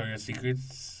mean Victoria's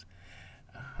Secrets.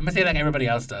 I'm gonna say like everybody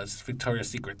else does. Victoria's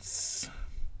Secrets.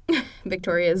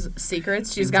 Victoria's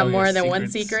Secrets. She's got more than one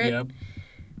secret. Yep.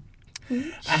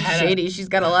 She's shady. She's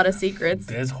got a lot of secrets.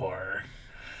 This horror.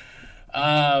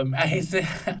 I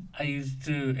used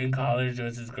to in college. There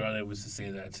was this girl that used to say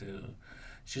that too.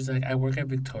 She's like, I work at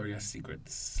Victoria's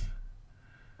Secrets.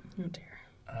 Oh dear.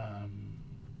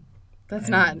 Let's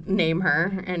not name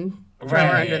her and throw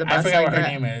her under the bus. I forgot like what her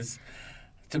that. name is,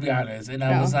 to be honest. And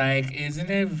I was like, isn't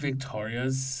it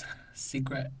Victoria's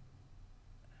Secret?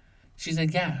 She's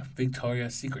like, yeah,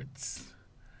 Victoria's Secrets.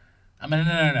 I'm like,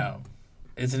 no.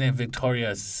 Isn't it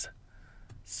Victoria's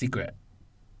Secret?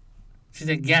 She's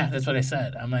like, yeah, that's what I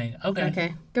said. I'm like, okay.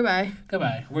 Okay, goodbye.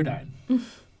 We're done.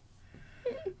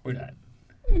 We're done.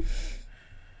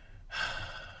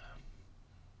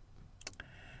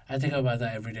 I think about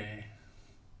that every day.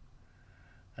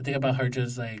 I think about her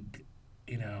just like,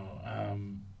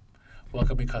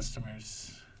 welcoming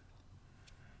customers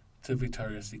to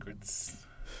Victoria's Secrets.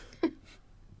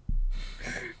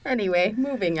 Anyway,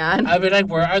 moving on. I mean, like,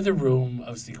 where are the room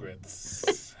of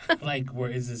secrets? Like,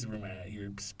 where is this room at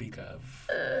you speak of?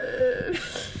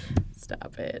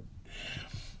 Stop it.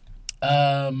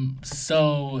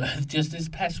 So, just this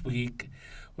past week,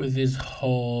 with this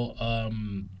whole,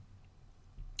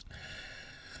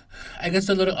 I guess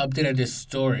a little update on this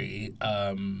story,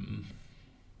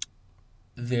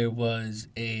 there was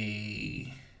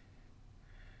a,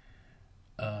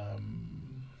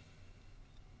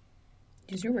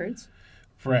 Use your words.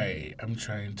 Right, I'm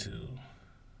trying to.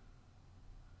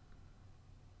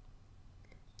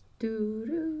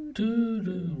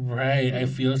 Right, I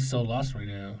feel so lost right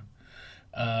now.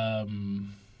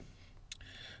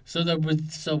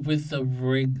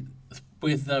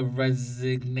 With the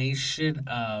resignation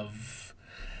of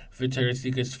Victoria's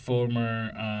Secret's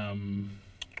former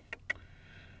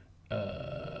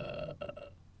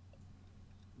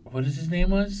what his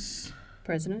name was?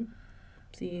 President?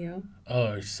 CEO?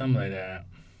 Oh, or something like that.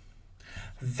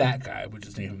 That guy, we'll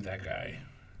just name him that guy.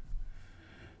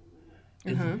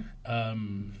 Uh-huh.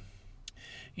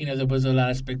 There was a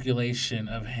lot of speculation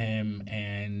of him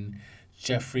and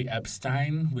Jeffrey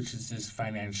Epstein, which is his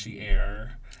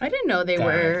financier. I didn't know they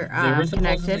were supposedly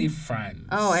connected. friends.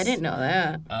 Oh, I didn't know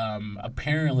that.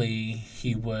 Apparently,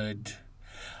 he would,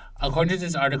 according to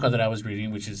this article that I was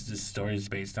reading, which is this story is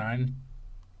based on,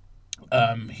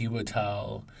 he would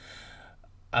tell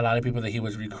a lot of people that he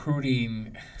was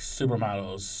recruiting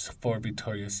supermodels for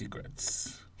Victoria's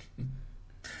Secrets.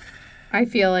 I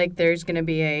feel like there's going to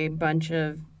be a bunch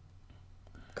of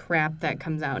crap that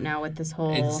comes out now with this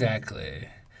whole... Exactly.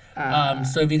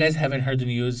 So if you guys haven't heard the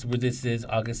news, this is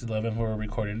August 11th when we're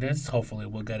recording this. Hopefully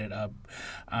we'll get it up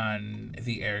on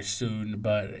the air soon,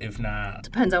 but if not...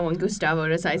 Depends on when Gustavo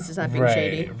decides to stop being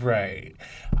shady. Right.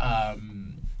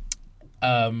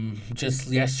 Just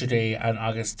yesterday on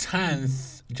August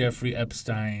 10th, Jeffrey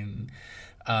Epstein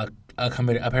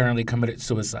apparently committed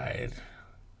suicide.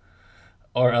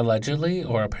 Or allegedly,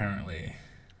 or apparently?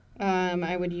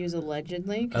 I would use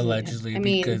allegedly. Allegedly,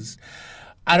 because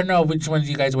I don't know which ones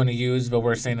you guys want to use, but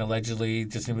we're saying allegedly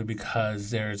just simply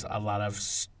because there's a lot of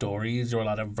stories or a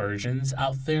lot of versions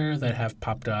out there that have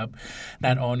popped up,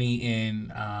 not only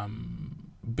in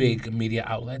big media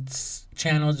outlets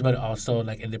channels, but also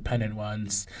like independent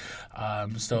ones.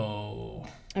 So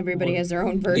everybody has their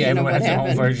own version. Yeah, everyone of what has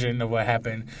happened. their own version of what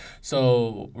happened.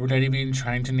 So we're not even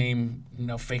trying to name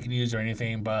fake news or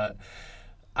anything, but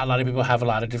a lot of people have a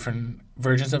lot of different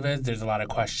versions of it. There's a lot of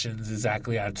questions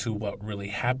exactly as to what really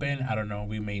happened. I don't know.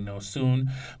 We may know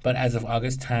soon. But as of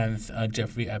August 10th,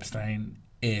 Jeffrey Epstein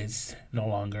is no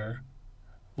longer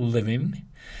living.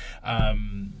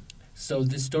 So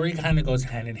this story kind of goes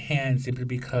hand in hand simply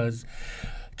because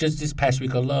just this past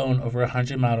week alone, over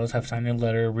 100 models have signed a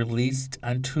letter released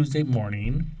on Tuesday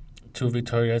morning to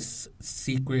Victoria's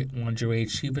Secret lingerie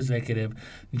chief executive,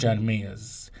 John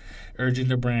Mayers, urging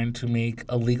the brand to make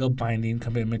a legal binding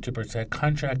commitment to protect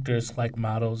contractors like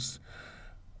models,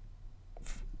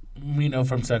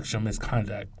 from sexual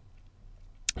misconduct.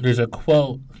 There's a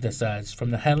quote that says, from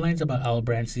the headlines about our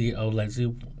brand CEO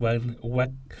Leslie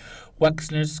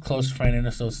Wexner's close friend and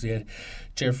associate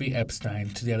Jeffrey Epstein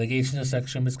to the allegations of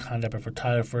sexual misconduct by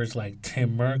photographers like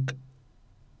Timur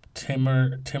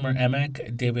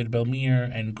Emek, David Belmere,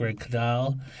 and Greg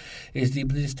Cadal, it is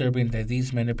deeply disturbing that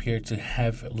these men appear to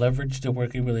have leveraged their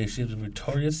working relationships with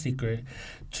Victoria's Secret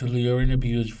to lure and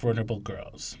abuse vulnerable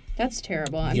girls. That's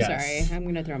terrible. I'm sorry. I'm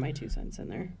going to throw my 2 cents in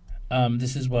there.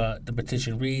 This is what the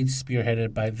petition reads,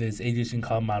 spearheaded by this agency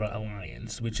called Model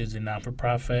Alliance, which is a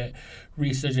non-for-profit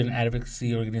research and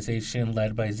advocacy organization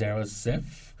led by Zara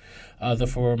Ziff. The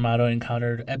former model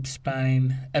encountered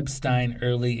Epstein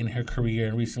early in her career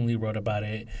and recently wrote about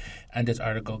it in this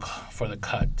article for The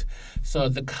Cut. So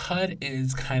The Cut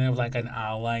is kind of like an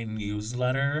online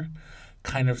newsletter,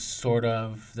 kind of sort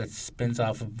of that spins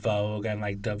off of Vogue and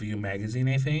like W Magazine,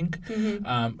 I think.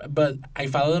 Mm-hmm. But I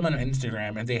follow them on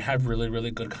Instagram and they have really,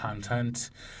 really good content.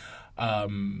 Not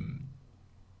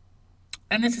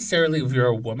necessarily if you're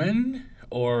a woman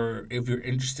or if you're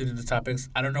interested in the topics.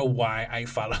 I don't know why I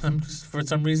follow them for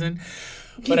some reason.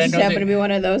 But I know happen to be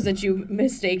one of those that you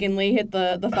mistakenly hit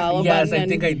the follow button. Yes, I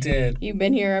think I did. You've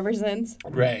been here ever since?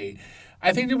 Right.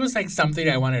 I think it was like something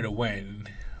I wanted to win,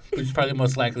 which is probably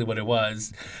most likely what it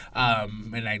was.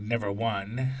 And I never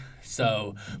won.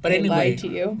 So, but anyway. They lied to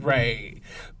you. Right.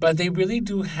 But they really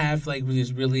do have like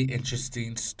these really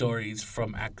interesting stories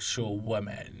from actual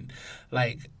women.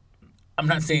 Like, I'm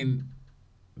not saying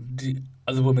the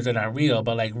other women are not real,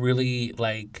 but like really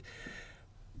like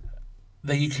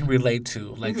that you can relate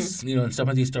to. Like, and some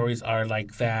of these stories are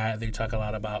like that. They talk a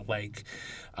lot about like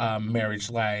marriage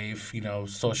life,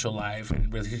 social life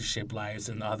and relationship lives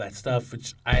and all that stuff,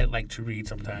 which I like to read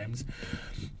sometimes.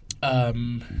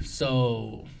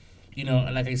 So,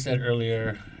 like I said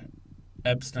earlier,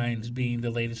 Epstein's being the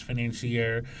latest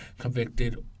financier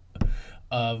convicted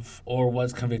of or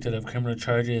was convicted of criminal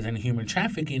charges and human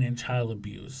trafficking and child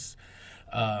abuse.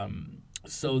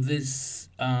 So this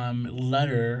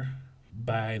letter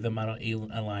by the Model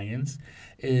Alliance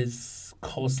is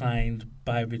co-signed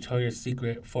by Victoria's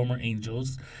Secret former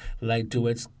angels like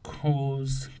Duets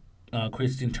Cruz,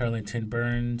 Christine Turlington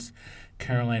Burns,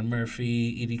 Caroline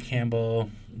Murphy, Edie Campbell,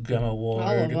 Gemma Ward.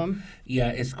 All of them.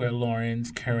 Yeah, Iskra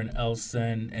Lawrence, Karen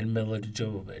Elson, and Mila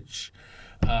Jovovich.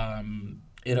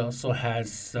 It also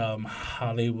has some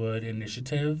Hollywood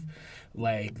initiative,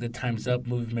 like the Time's Up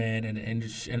movement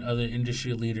and other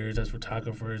industry leaders as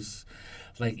photographers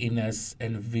like Ines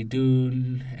and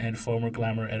Vidun and former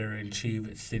Glamour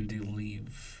editor-in-chief Cindy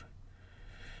Leave.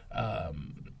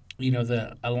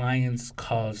 The Alliance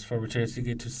calls for Victoria's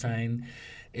Secret to sign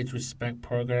its Respect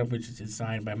program, which is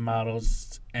designed by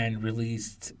models and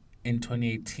released in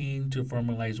 2018 to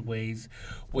formalize ways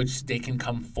which they can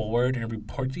come forward and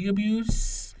report the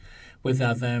abuse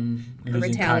without them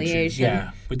losing retaliation.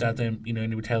 Yeah, without them,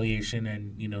 any retaliation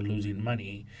and, losing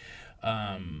money.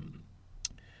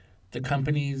 The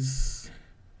companies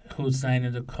who sign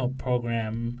into the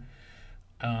program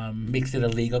makes it a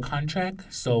legal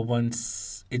contract. So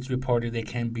once it's reported, they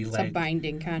can be like... It's a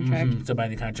binding contract. It's a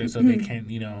binding contract, so they can,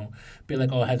 be like,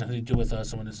 oh, it has nothing to do with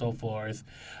us, so on and so forth.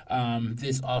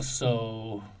 This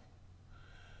also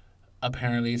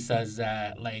apparently says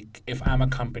that, like, if I'm a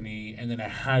company and then I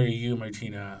hire you,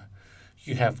 Martina,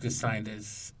 you have to sign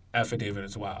this affidavit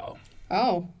as well.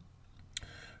 Oh.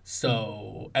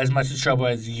 So, as much in trouble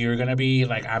as you're going to be,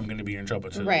 like, I'm going to be in trouble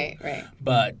too. Right.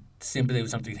 But simply if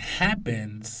something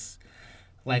happens,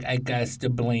 like, I guess the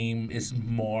blame is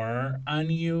more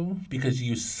on you because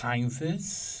you signed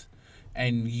this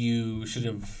and you should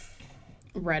have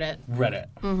read it.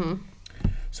 Mm-hmm.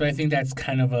 So I think that's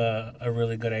kind of a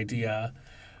really good idea.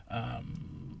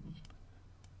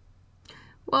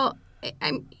 Well,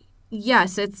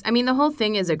 yes, the whole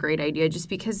thing is a great idea just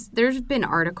because there's been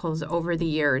articles over the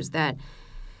years that,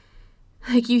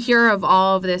 like, you hear of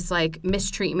all of this, like,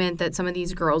 mistreatment that some of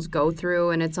these girls go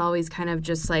through, and it's always kind of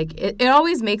just, like, it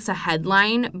always makes a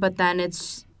headline, but then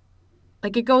it's,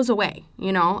 like, it goes away,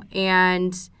 you know?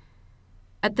 And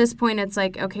at this point, it's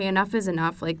like, okay, enough is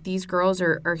enough. Like, these girls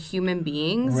are human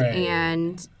beings, right.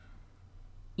 And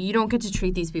you don't get to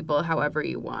treat these people however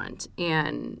you want.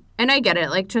 And I get it.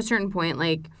 Like, to a certain point,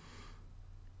 like,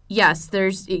 yes,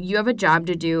 you have a job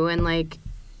to do, and, like,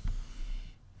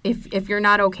 if you're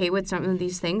not okay with some of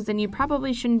these things, then you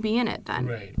probably shouldn't be in it then,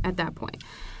 right. At that point.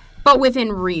 But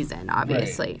within reason,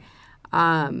 obviously.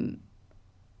 Right.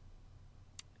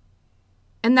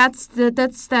 And that's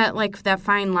that, like, that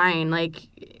fine line, like,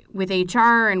 with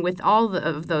HR and with all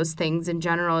of those things in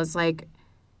general, is like,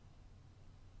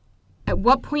 at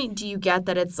what point do you get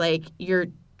that it's like you're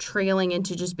trailing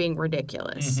into just being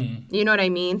ridiculous? Mm-hmm. You know what I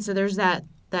mean? So there's that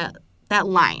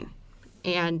line.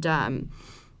 And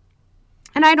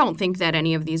I don't think that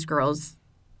any of these girls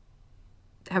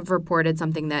have reported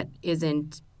something that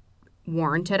isn't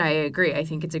warranted. I agree. I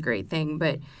think it's a great thing,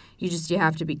 but you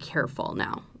have to be careful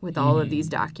now with all of these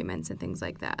documents and things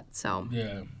like that. So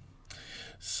yeah.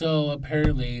 So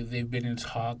apparently they've been in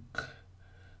talk,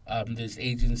 this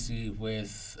agency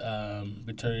with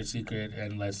Victoria's Secret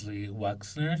and Leslie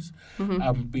Wexner,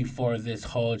 before this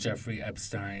whole Jeffrey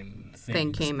Epstein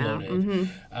thing came exploded.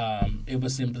 out. Mm-hmm. It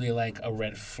was simply like a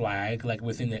red flag. Like,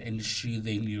 within the industry,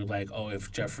 they knew, like, oh,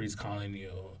 if Jeffrey's calling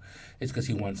you, it's because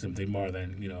he wants something more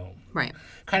than, you know. Right.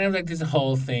 Kind of like this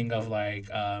whole thing of, like...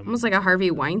 almost like a Harvey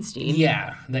Weinstein.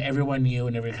 Yeah. That everyone knew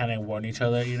and everyone kind of warned each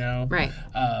other, you know? Right.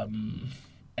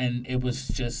 And it was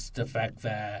just the fact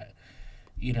that,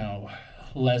 you know,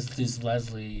 this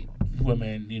Leslie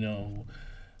woman, you know,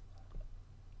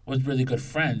 was really good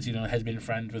friends, you know, has been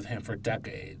friends with him for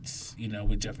decades, you know,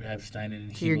 with Jeffrey Epstein.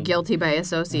 And You're guilty by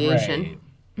association.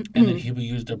 Right. And then he would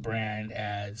use the brand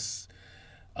as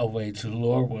a way to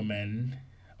lure women,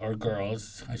 or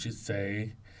girls, I should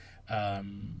say.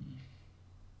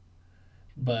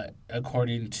 But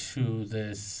according to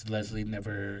this, Leslie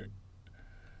never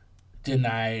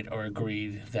denied or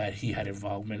agreed that he had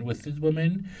involvement with these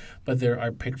women, but there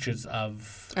are pictures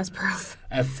of... As proof.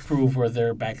 As proof where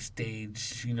they're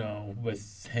backstage, you know,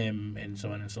 with him and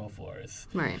so on and so forth.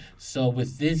 Right. So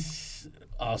with this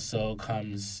also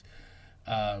comes...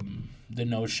 the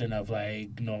notion of,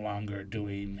 like, no longer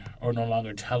televising.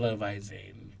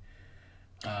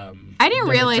 I didn't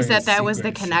realize that was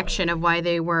the connection of why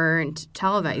they weren't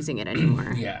televising it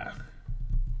anymore. Yeah.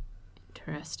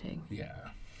 Interesting. Yeah.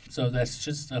 So that's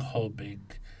just a whole big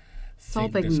thing. It's a whole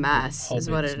big mess is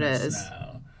what it is.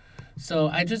 Now. So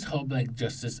I just hope, like,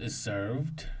 justice is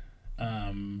served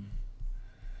in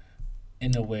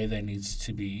the way that needs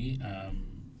to be. I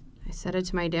said it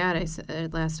to my dad. I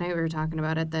said last night, we were talking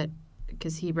about it, that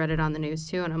because he read it on the news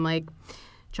too, and I'm like,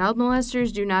 child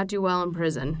molesters do not do well in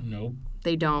prison. Nope.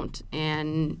 They don't,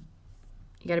 and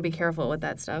you got to be careful with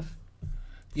that stuff.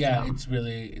 Yeah, so. It's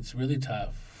really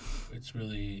tough. It's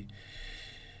really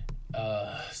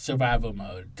survival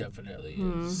mode. Definitely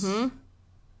is. Mm-hmm.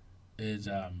 Is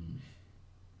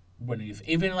when you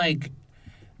even like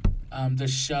the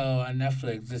show on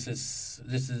Netflix. This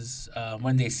is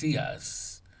When They See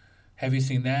Us. Have you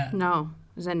seen that? No.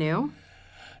 Is that new?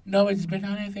 No, it's been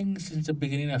on, I think, since the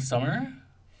beginning of summer.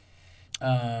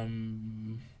 I've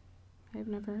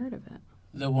never heard of it.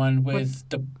 The one with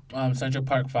the Central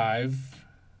Park 5.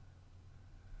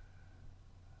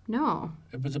 No.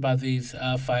 It was about these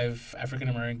 5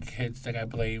 African-American kids that got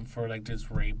blamed for, like,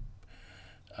 this rape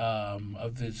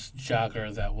of this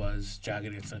jogger that was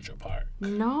jogging in Central Park.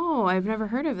 No, I've never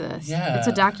heard of this. Yeah. It's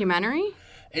a documentary?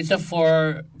 It's a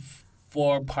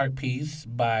four-part piece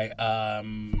by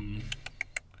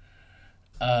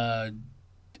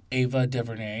Ava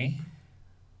DuVernay.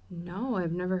 No,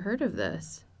 I've never heard of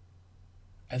this.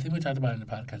 I think we talked about it in the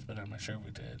podcast, but I'm not sure if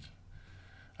we did.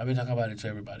 I've been talking about it to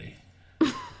everybody.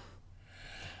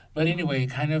 But anyway,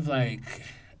 kind of like...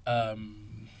 so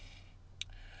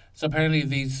apparently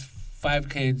these 5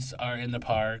 kids are in the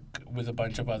park with a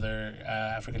bunch of other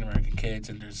African American kids,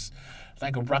 and there's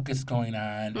like a ruckus going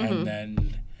on, and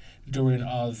then during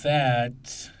all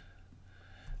that,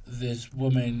 this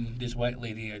white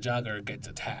lady, a jogger, gets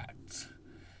attacked.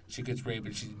 She gets raped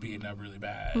and she's beaten up really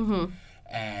bad.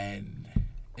 And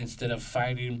instead of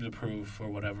finding the proof or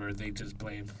whatever, they just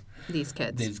blame these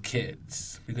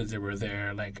kids because they were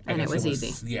there. Like, and it was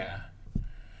easy. Yeah.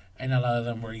 And a lot of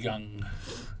them were young,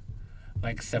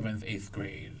 like 7th, 8th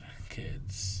grade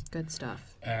kids. Good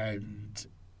stuff. And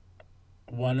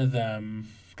one of them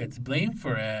gets blamed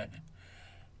for it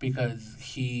because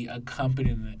he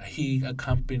accompanied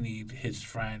his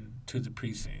friend to the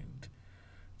precinct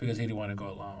because he didn't want to go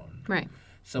alone. Right.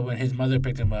 So when his mother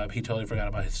picked him up, he totally forgot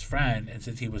about his friend, and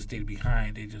since he was stayed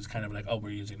behind, they just kind of like, oh, we're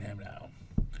using him now.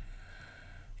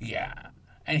 Yeah.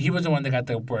 And he was the one that got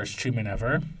the worst treatment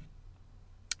ever.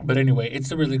 But anyway,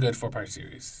 it's a really good 4-part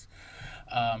series.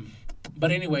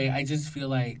 But anyway, I just feel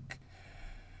like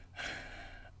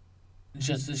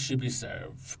justice should be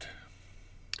served.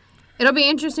 It'll be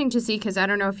interesting to see because I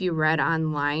don't know if you read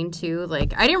online too.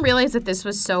 Like, I didn't realize that this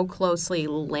was so closely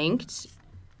linked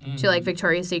to like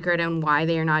Victoria's Secret and why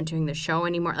they are not doing the show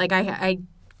anymore. Like, I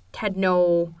had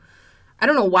no, I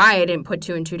don't know why I didn't put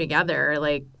 2 and 2 together.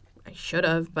 Like, I should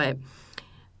have, but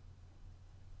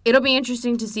it'll be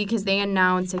interesting to see because they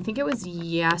announced, I think it was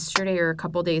yesterday or a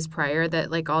couple days prior, that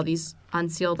like all these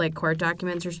unsealed like court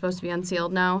documents are supposed to be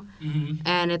unsealed now,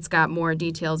 and it's got more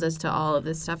details as to all of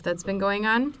this stuff that's been going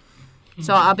on.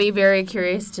 So I'll be very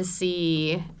curious to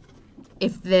see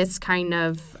if this kind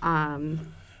of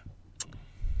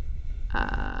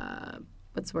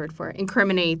what's the word for it?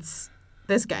 Incriminates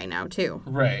this guy now too.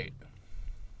 Right.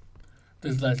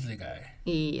 This Leslie guy.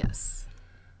 Yes.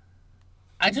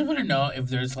 I just want to know if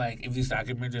there's like, if these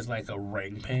documents is like a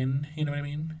ring pin, you know what I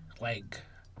mean? Like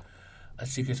a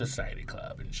secret society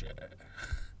club and shit.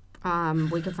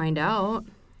 We could find out.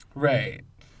 Right.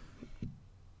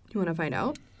 You want to find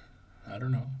out? I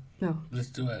don't know. No. Let's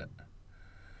do it.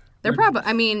 They're probably,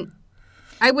 I mean,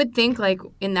 I would think like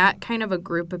in that kind of a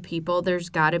group of people, there's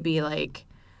got to be like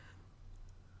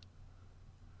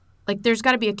there's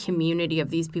got to be a community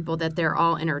of these people that they're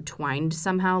all intertwined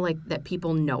somehow, like that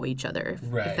people know each other,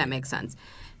 if that makes sense.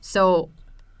 So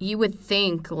you would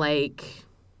think like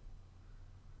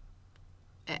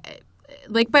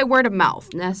by word of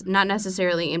mouth, not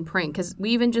necessarily in print, because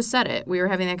we even just said it. We were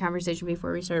having that conversation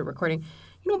before we started recording.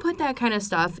 You don't put that kind of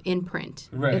stuff in print.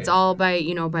 Right. It's all by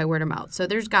word of mouth. So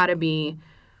there's got to be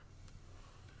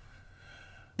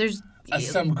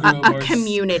some group a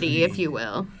community, if you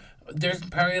will. There's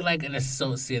probably like an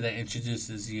associate that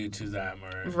introduces you to them,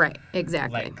 or right,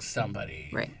 exactly, like somebody,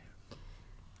 right.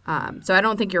 So I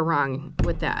don't think you're wrong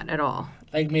with that at all.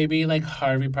 Like maybe like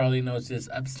Harvey probably knows this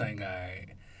Epstein guy,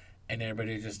 and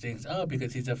everybody just thinks, oh,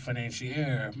 because he's a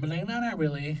financier, but like, no, not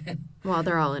really. Well,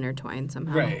 they're all intertwined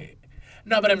somehow, right?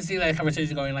 No, but I'm seeing like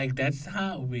conversation going like, that's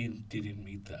how we didn't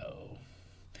meet though.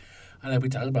 And like we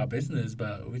talked about business,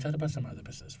 but we talked about some other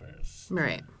business first,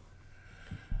 right?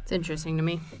 It's interesting to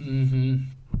me. Mm-hmm.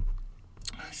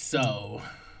 So,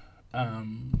 are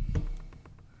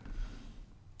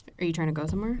you trying to go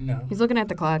somewhere? No. He's looking at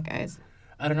the clock, guys.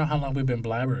 I don't know how long we've been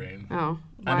blabbering. Oh,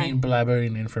 why? I mean,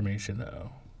 blabbering information, though.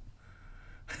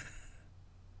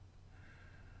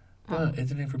 But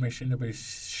isn't information that we're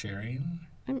sharing?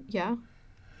 Yeah.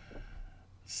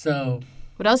 So.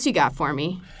 What else you got for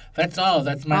me? That's all.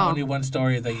 That's my only one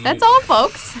story that you... That's all,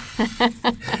 folks.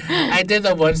 I did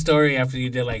the one story after you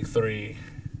did like 3.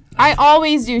 I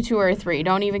always do 2 or 3.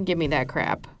 Don't even give me that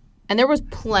crap. And there was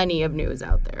plenty of news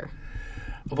out there.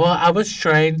 Well, I was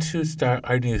trying to start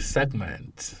our new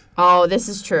segment. Oh, this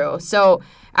is true. So,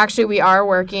 actually, we are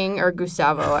working, or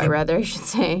Gustavo, I should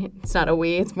say. It's not a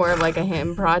we. It's more of like a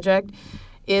him project.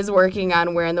 Is working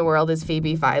on Where in the World is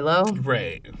Phoebe Philo.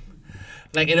 Right.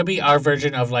 Like, it'll be our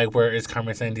version of, like, Where is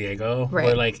Carmen Sandiego? Right.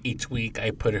 Where, like, each week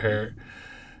I put her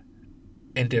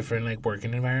in different, like,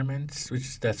 working environments,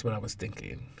 which that's what I was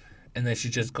thinking. And then she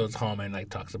just goes home and, like,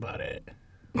 talks about it.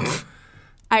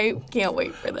 I can't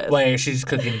wait for this. While she's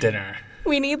cooking dinner.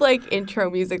 We need, like, intro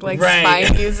music, like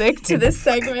spy music to this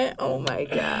segment. Oh, my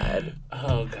God.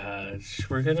 Oh, gosh.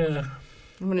 I'm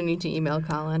going to need to email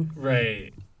Colin.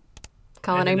 Right.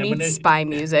 Colin, I need spy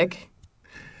music.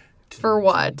 For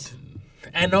what?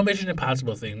 And no Mission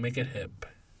Impossible thing. Make it hip.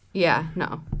 Yeah,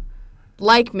 no.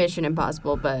 Like Mission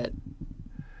Impossible, but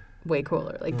way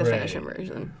cooler. Like the fashion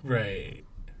version. Right.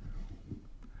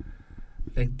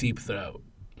 Like Deep Throat.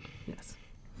 Yes.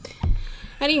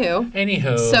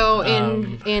 Anywho. So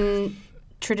in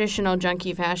traditional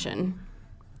junkie fashion,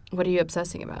 what are you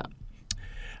obsessing about?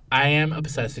 I am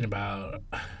obsessing about,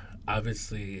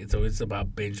 obviously, it's always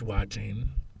about binge watching.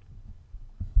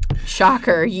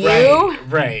 Shocker, you?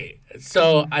 Right.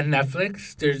 So on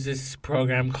Netflix, there's this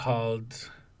program called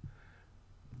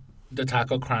The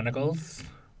Taco Chronicles.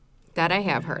 That I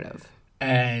have heard of.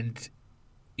 And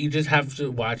you just have to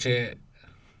watch it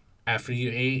after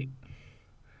you ate.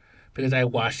 Because I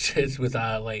watched this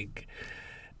without, like,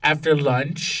 after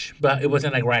lunch, but it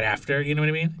wasn't, like, right after, you know what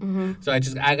I mean? Mm-hmm. So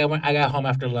I got home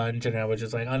after lunch, and I was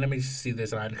just like, oh, let me see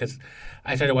this on. Because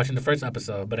I started watching the first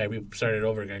episode, but I started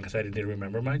over again because I didn't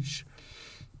remember much.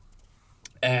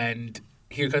 And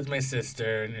here comes my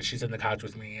sister, and she's on the couch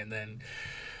with me. And then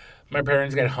my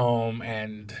parents get home,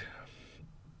 and,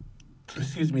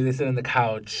 they sit on the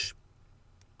couch.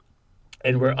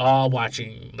 And we're all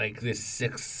watching, like, this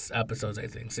 6 episodes, I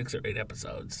think, 6 or 8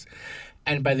 episodes.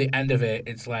 And by the end of it,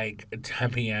 it's, like,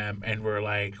 10 p.m., and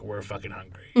we're fucking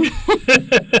hungry.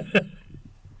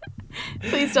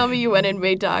 Please tell me you went and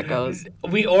made tacos.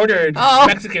 We ordered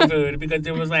Mexican food because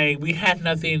it was, like, we had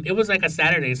nothing. It was, like, a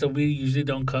Saturday, so we usually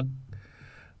don't cook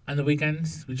on the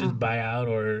weekends. We just buy out,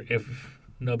 or if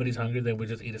nobody's hungry, then we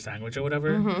just eat a sandwich or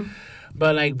whatever. Mm-hmm.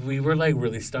 But, like, we were, like,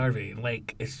 really starving.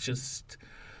 Like, it's just...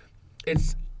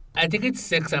 I think it's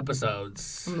 6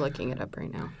 episodes. I'm looking it up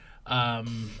right now.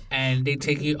 And they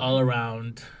take you all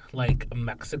around, like,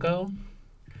 Mexico.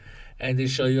 And they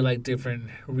show you, like,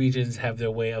 different regions have their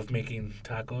way of making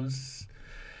tacos.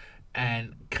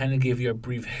 And kind of give you a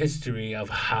brief history of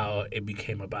how it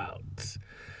became about.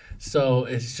 So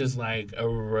it's just, like, a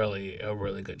really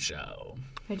good show.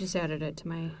 I just added it to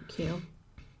my queue.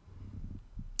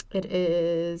 It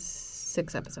is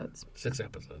 6 episodes. 6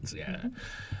 episodes, yeah. Mm-hmm.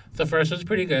 The first was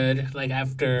pretty good. Like,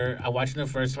 after I watched the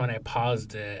first one, I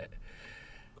paused it,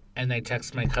 and I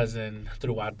texted my cousin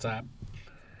through WhatsApp.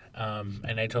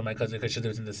 And I told my cousin, because she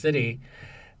lives in the city,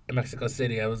 in Mexico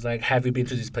City, I was like, have you been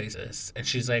to these places? And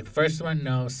she's like, first one,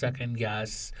 no. Second,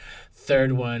 yes.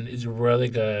 Third one is really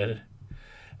good.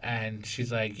 And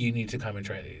she's like, you need to come and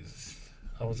try these.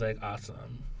 I was like,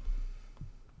 awesome.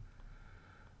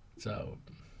 So...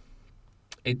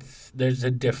 there's a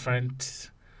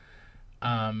different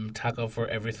taco for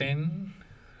everything.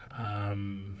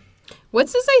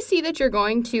 What's this? I see that you're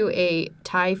going to a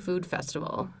Thai food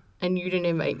festival and you didn't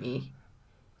invite me.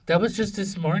 That was just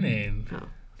this morning. Oh.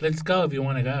 Let's go if you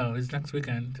want to go. It's next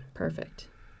weekend. Perfect.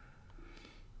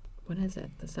 When is it?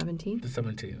 The 17th? The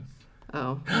 17th.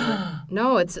 Oh.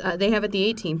 No, it's they have it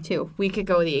the 18th too. We could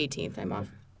go the 18th. I'm off.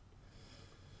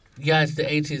 Yeah, it's the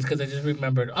 18th because I just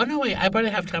remembered. Oh, no, wait. I probably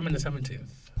have time on the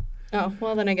 17th. Oh,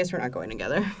 well, then I guess we're not going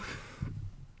together.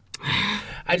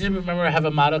 I just remember I have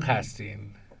a model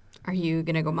casting. Are you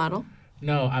going to go model?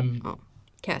 No,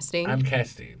 casting? I'm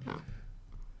casting. Oh.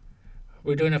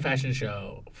 We're doing a fashion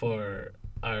show for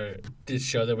this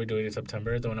show that we're doing in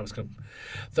September. The one I was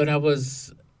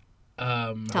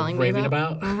telling raving me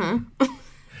about. Uh-huh.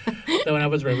 The one I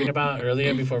was raving about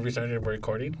earlier before we started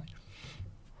recording.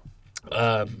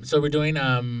 So we're doing,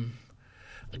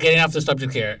 getting off the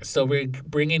subject here. So we're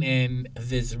bringing in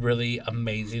this really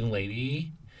amazing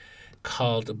lady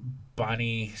called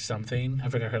Bonnie something. I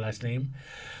forgot her last name.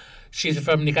 She's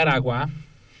from Nicaragua,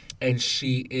 and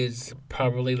she is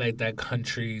probably, like, that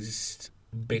country's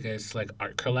biggest, like,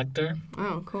 art collector.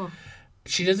 Oh, cool.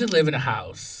 She doesn't live in a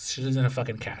house. She lives in a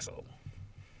fucking castle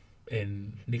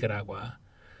in Nicaragua.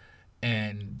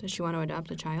 And does she want to adopt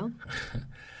a child?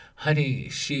 Honey,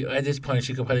 at this point,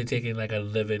 she could probably take in, like, a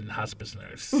live-in hospice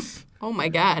nurse. Oh, my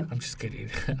God. I'm just kidding.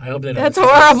 I hope that that's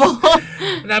horrible.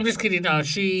 No, I'm just kidding. No,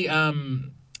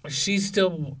 she's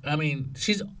still, I mean,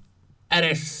 she's at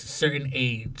a certain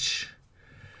age,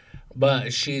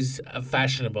 but she's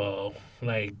fashionable,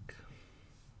 like,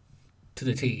 to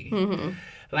the T. Mm-hmm.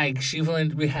 Like,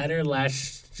 we had her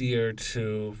last year,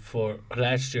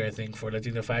 I think, for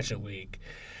Latino Fashion Week.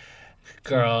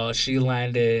 Girl, she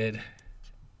landed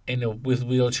with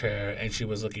wheelchair, and she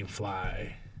was looking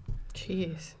fly.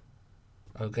 Jeez.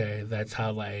 Okay, that's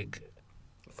how, like...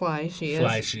 Fly she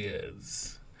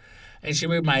is. And she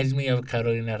reminds me of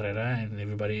Carolina Herrera, and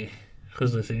everybody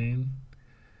who's listening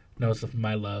knows of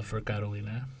my love for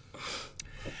Carolina.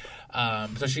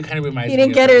 So she kind of reminds me. You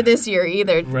didn't get her this year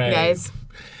either, right, guys.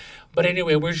 But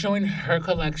anyway, we're showing her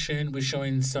collection. We're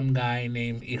showing some guy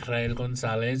named Israel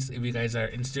Gonzalez. If you guys are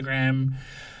Instagram,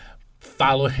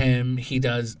 follow him. He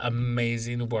does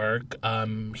amazing work.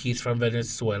 He's from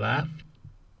Venezuela.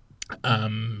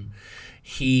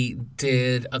 He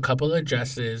did a couple of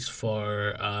dresses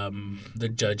for the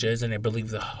judges and I believe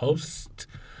the host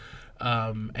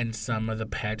and some of the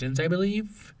pageants, I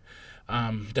believe.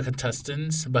 The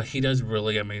contestants, but he does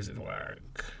really amazing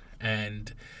work.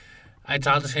 And I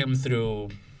talked to him through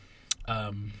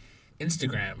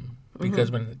Instagram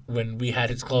because when we had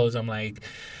his clothes, I'm like,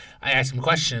 I asked him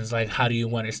questions like, how do you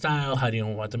want his style? How do you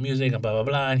want the music? And blah, blah,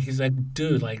 blah. And he's like,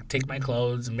 dude, like, take my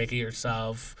clothes and make it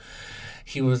yourself.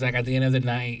 He was like, at the end of the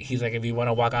night, he's like, if you want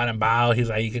to walk out and bow, he's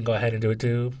like, you can go ahead and do it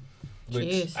too.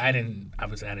 Which Jeez.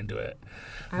 Obviously I didn't do it.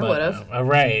 I would have.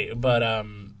 Right. But,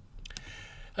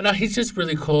 no, he's just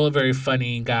really cool, very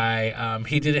funny guy.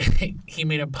 He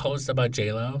made a post about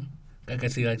J-Lo. I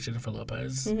guess he likes Jennifer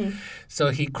Lopez. Mm-hmm. So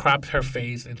he cropped her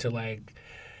face into, like,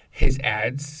 his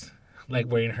ads, like,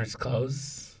 wearing her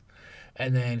clothes.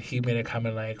 And then he made a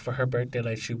comment, like, for her birthday,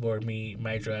 like, she wore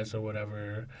my dress or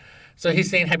whatever. So he's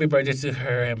saying happy birthday to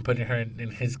her and putting her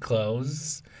in his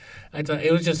clothes. I thought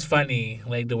it was just funny,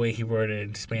 like, the way he wrote it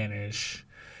in Spanish.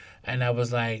 And I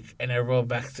was like, and I wrote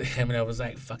back to him, and I was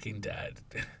like, fucking dead.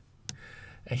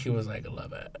 And he was like, I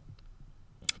love it.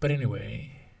 But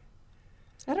anyway.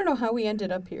 I don't know how we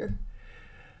ended up here.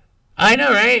 I know,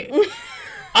 right?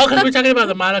 Oh, because we're talking about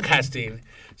the model casting.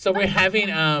 So we're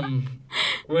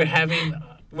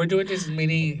doing this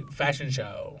mini fashion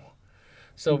show.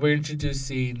 So we're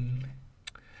introducing,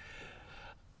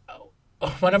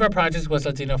 one of our projects was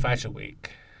Latino Fashion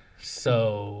Week.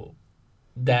 So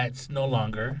that's no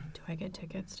longer. Do I get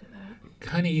tickets to that?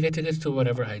 Honey, you get tickets to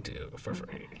whatever I do for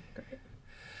free. Okay, great.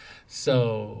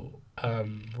 So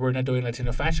we're not doing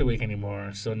Latino Fashion Week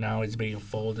anymore. So now it's being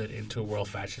folded into World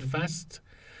Fashion Fest.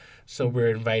 So we're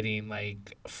inviting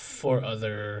like 4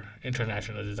 other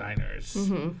international designers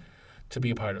to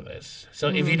be part of this. So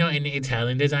if you know any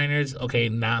Italian designers, okay,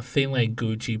 nothing like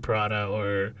Gucci, Prada,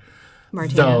 or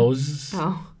Martina. those.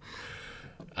 Oh.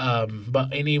 But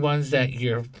any ones that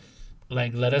you're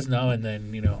like, let us know, and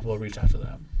then we'll reach out to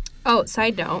them. Oh,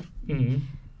 side note. Mm-hmm.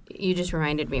 You just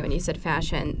reminded me when you said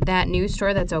fashion. That new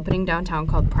store that's opening downtown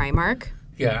called Primark.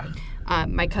 Yeah.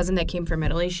 My cousin that came from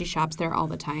Italy, she shops there all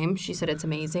the time. She said it's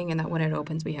amazing and that when it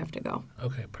opens, we have to go.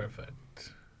 Okay,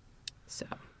 perfect. So.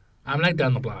 I'm like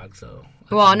down the block, so.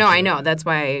 Well, no, I know. That's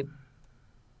why I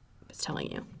was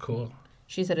telling you. Cool.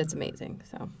 She said it's amazing.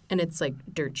 So, and it's like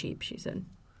dirt cheap, she said.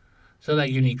 So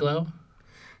like Uniqlo?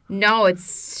 No,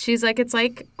 she's like, it's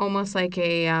like almost like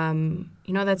a,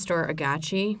 that store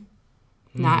Agachi?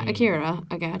 Not Akira,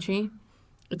 Agachi.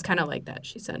 It's kind of like that,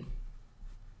 she said.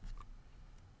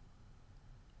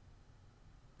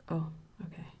 Oh,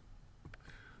 okay.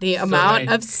 The amount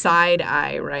of side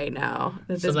eye right now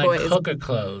that this boy is. Hooker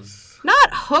clothes. Not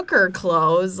hooker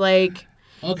clothes, like.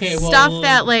 Okay, well, stuff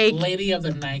that like. Lady of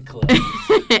the night clothes.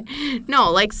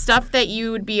 No, like stuff that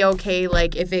you would be okay,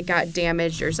 like if it got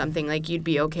damaged or something, like you'd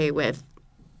be okay with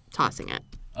tossing it.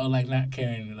 Oh, like not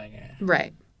carrying it like that.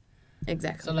 Right.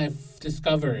 Exactly. So like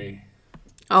Discovery.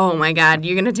 Oh my God,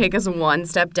 you're gonna take us one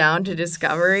step down to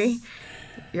Discovery?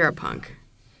 You're a punk.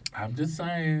 I'm just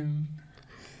saying.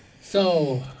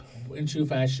 So, in true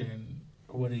fashion,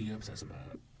 what are you obsessed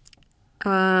about?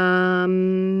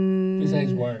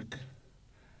 Besides work.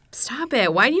 Stop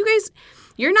it. Why do you guys...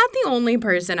 You're not the only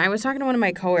person. I was talking to one of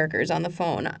my coworkers on the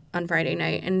phone on Friday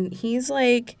night, and he's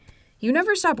like, you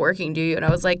never stop working, do you? And I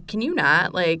was like, can you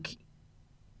not? Like,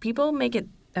 people make it...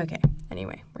 Okay.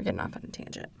 Anyway, we're getting off on a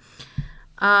tangent.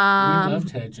 We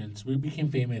love tangents. We became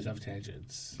famous off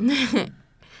tangents.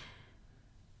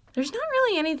 There's not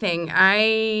really anything.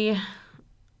 I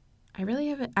really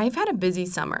haven't... I've had a busy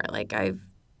summer. Like, I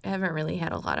haven't really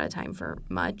had a lot of time for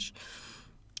much.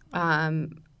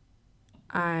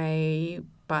 I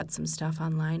bought some stuff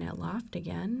online at Loft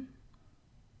again.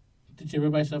 Did you ever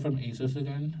buy stuff from ASOS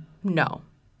again? No.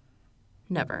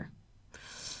 Never.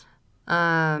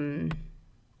 I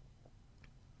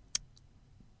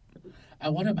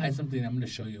want to buy something. I'm going to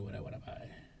show you what I want to buy.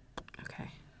 Okay.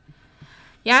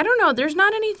 Yeah, I don't know. There's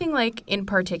not anything, like, in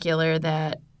particular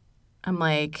that I'm,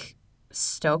 like,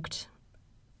 stoked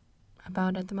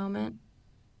about at the moment.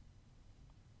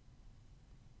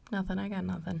 Nothing. I got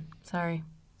nothing. Sorry.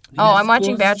 I'm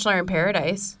watching Bachelor in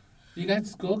Paradise. You got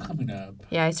school coming up.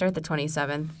 Yeah, I start the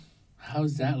 27th.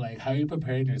 How's that like? How are you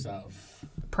preparing yourself?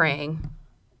 Praying.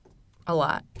 A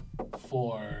lot.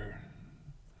 For?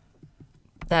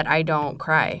 That I don't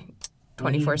cry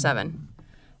 24/7.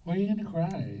 Why are you going to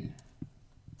cry?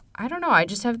 I don't know. I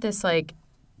just have this, like...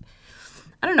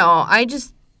 I don't know. I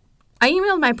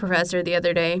emailed my professor the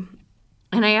other day,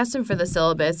 and I asked him for the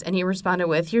syllabus, and he responded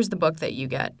with, here's the book that you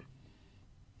get.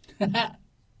 I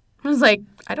was like,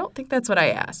 I don't think that's what I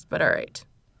asked, but all right.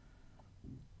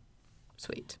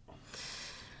 Sweet.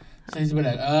 So he's been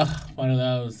like, one of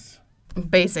those.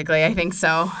 Basically, I think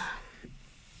so.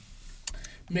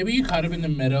 Maybe you caught him in the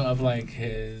middle of, like,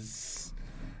 his...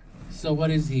 So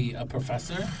what is he, a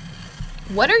professor?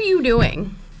 What are you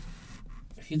doing?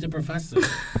 He's a professor.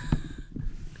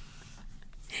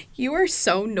 You are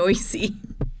so noisy.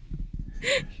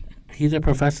 He's a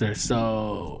professor,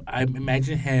 so I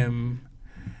imagine him.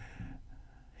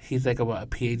 He's like a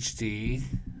PhD,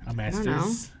 a master's. I don't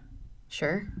know.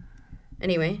 Sure.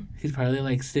 Anyway. He's probably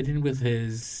like sitting with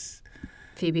his.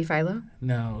 Phoebe Philo?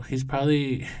 No, he's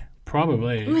probably.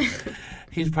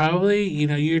 He's probably,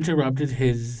 you interrupted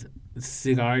his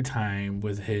cigar time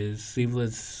with his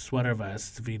sleeveless sweater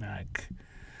vest V-neck,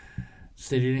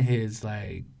 sitting in his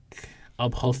like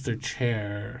upholstered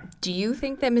chair. Do you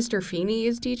think that Mr. Feeney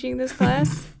is teaching this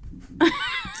class?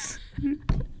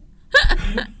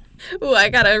 Ooh, I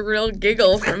got a real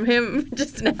giggle from him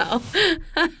just now.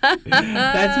 That's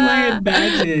who I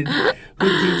imagine who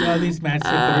teach all these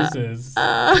master courses.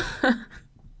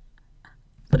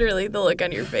 Literally, the look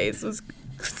on your face was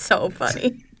so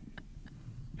funny.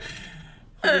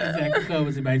 Exactly what I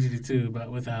was imagining too,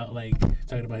 but without like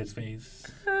talking about his face.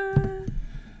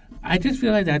 I just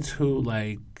feel like that's who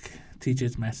like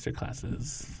teaches master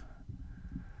classes.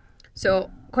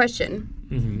 So, question.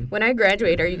 Mm-hmm. When I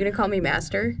graduate, are you going to call me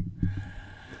master?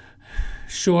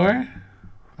 Sure.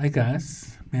 I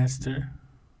guess. Master.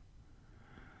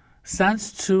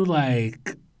 Sounds too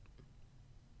like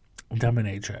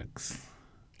dominatrix.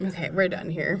 Okay, we're done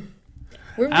here.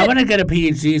 I want to get a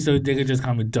PhD so they could just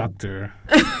call me doctor.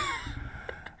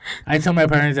 I told my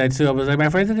parents that too. I was like, my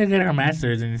friend's gonna get her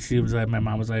master's, and she was like, my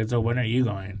mom was like, so when are you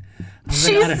going?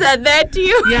 She said that to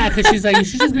you? Yeah, because she's like, you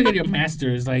should just go get your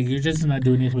master's. Like, you're just not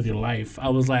doing this with your life. I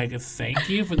was like, thank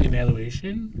you for the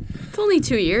evaluation. It's only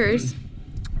 2 years.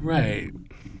 Right.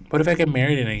 What if I get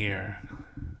married in a year?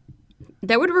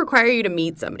 That would require you to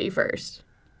meet somebody first.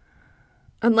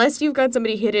 Unless you've got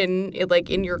somebody hidden,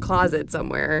 like, in your closet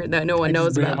somewhere that no one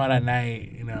knows bring about. Bring them out at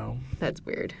night, That's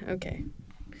weird. Okay.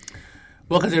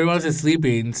 Well, because everyone's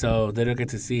sleeping, so they don't get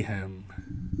to see him.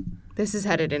 This is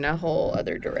headed in a whole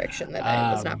other direction that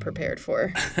I was not prepared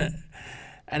for.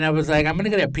 And I was like, I'm going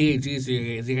to get a PhD so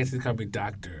you guys can call me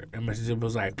doctor. And my sister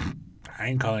was like, I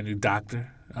ain't calling you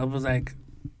doctor. I was like,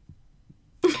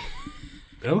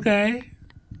 okay.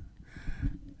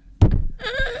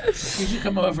 You should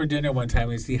come over for dinner one time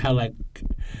and see how, like,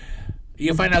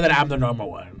 you'll find out that I'm the normal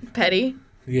one. Petty?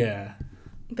 Yeah.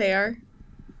 They are?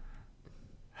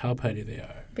 How petty they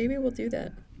are. Maybe we'll do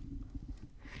that.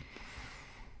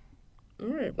 All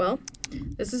right, well,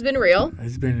 this has been real.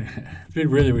 It's been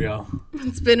really real.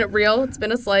 It's been real. It's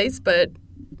been a slice, but...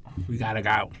 We gotta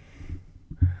go.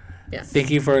 Yeah. Thank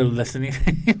you for listening.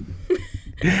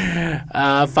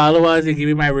 Follow us and give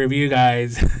me my review,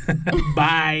 guys.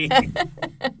 Bye.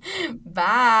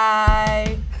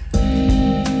 Bye.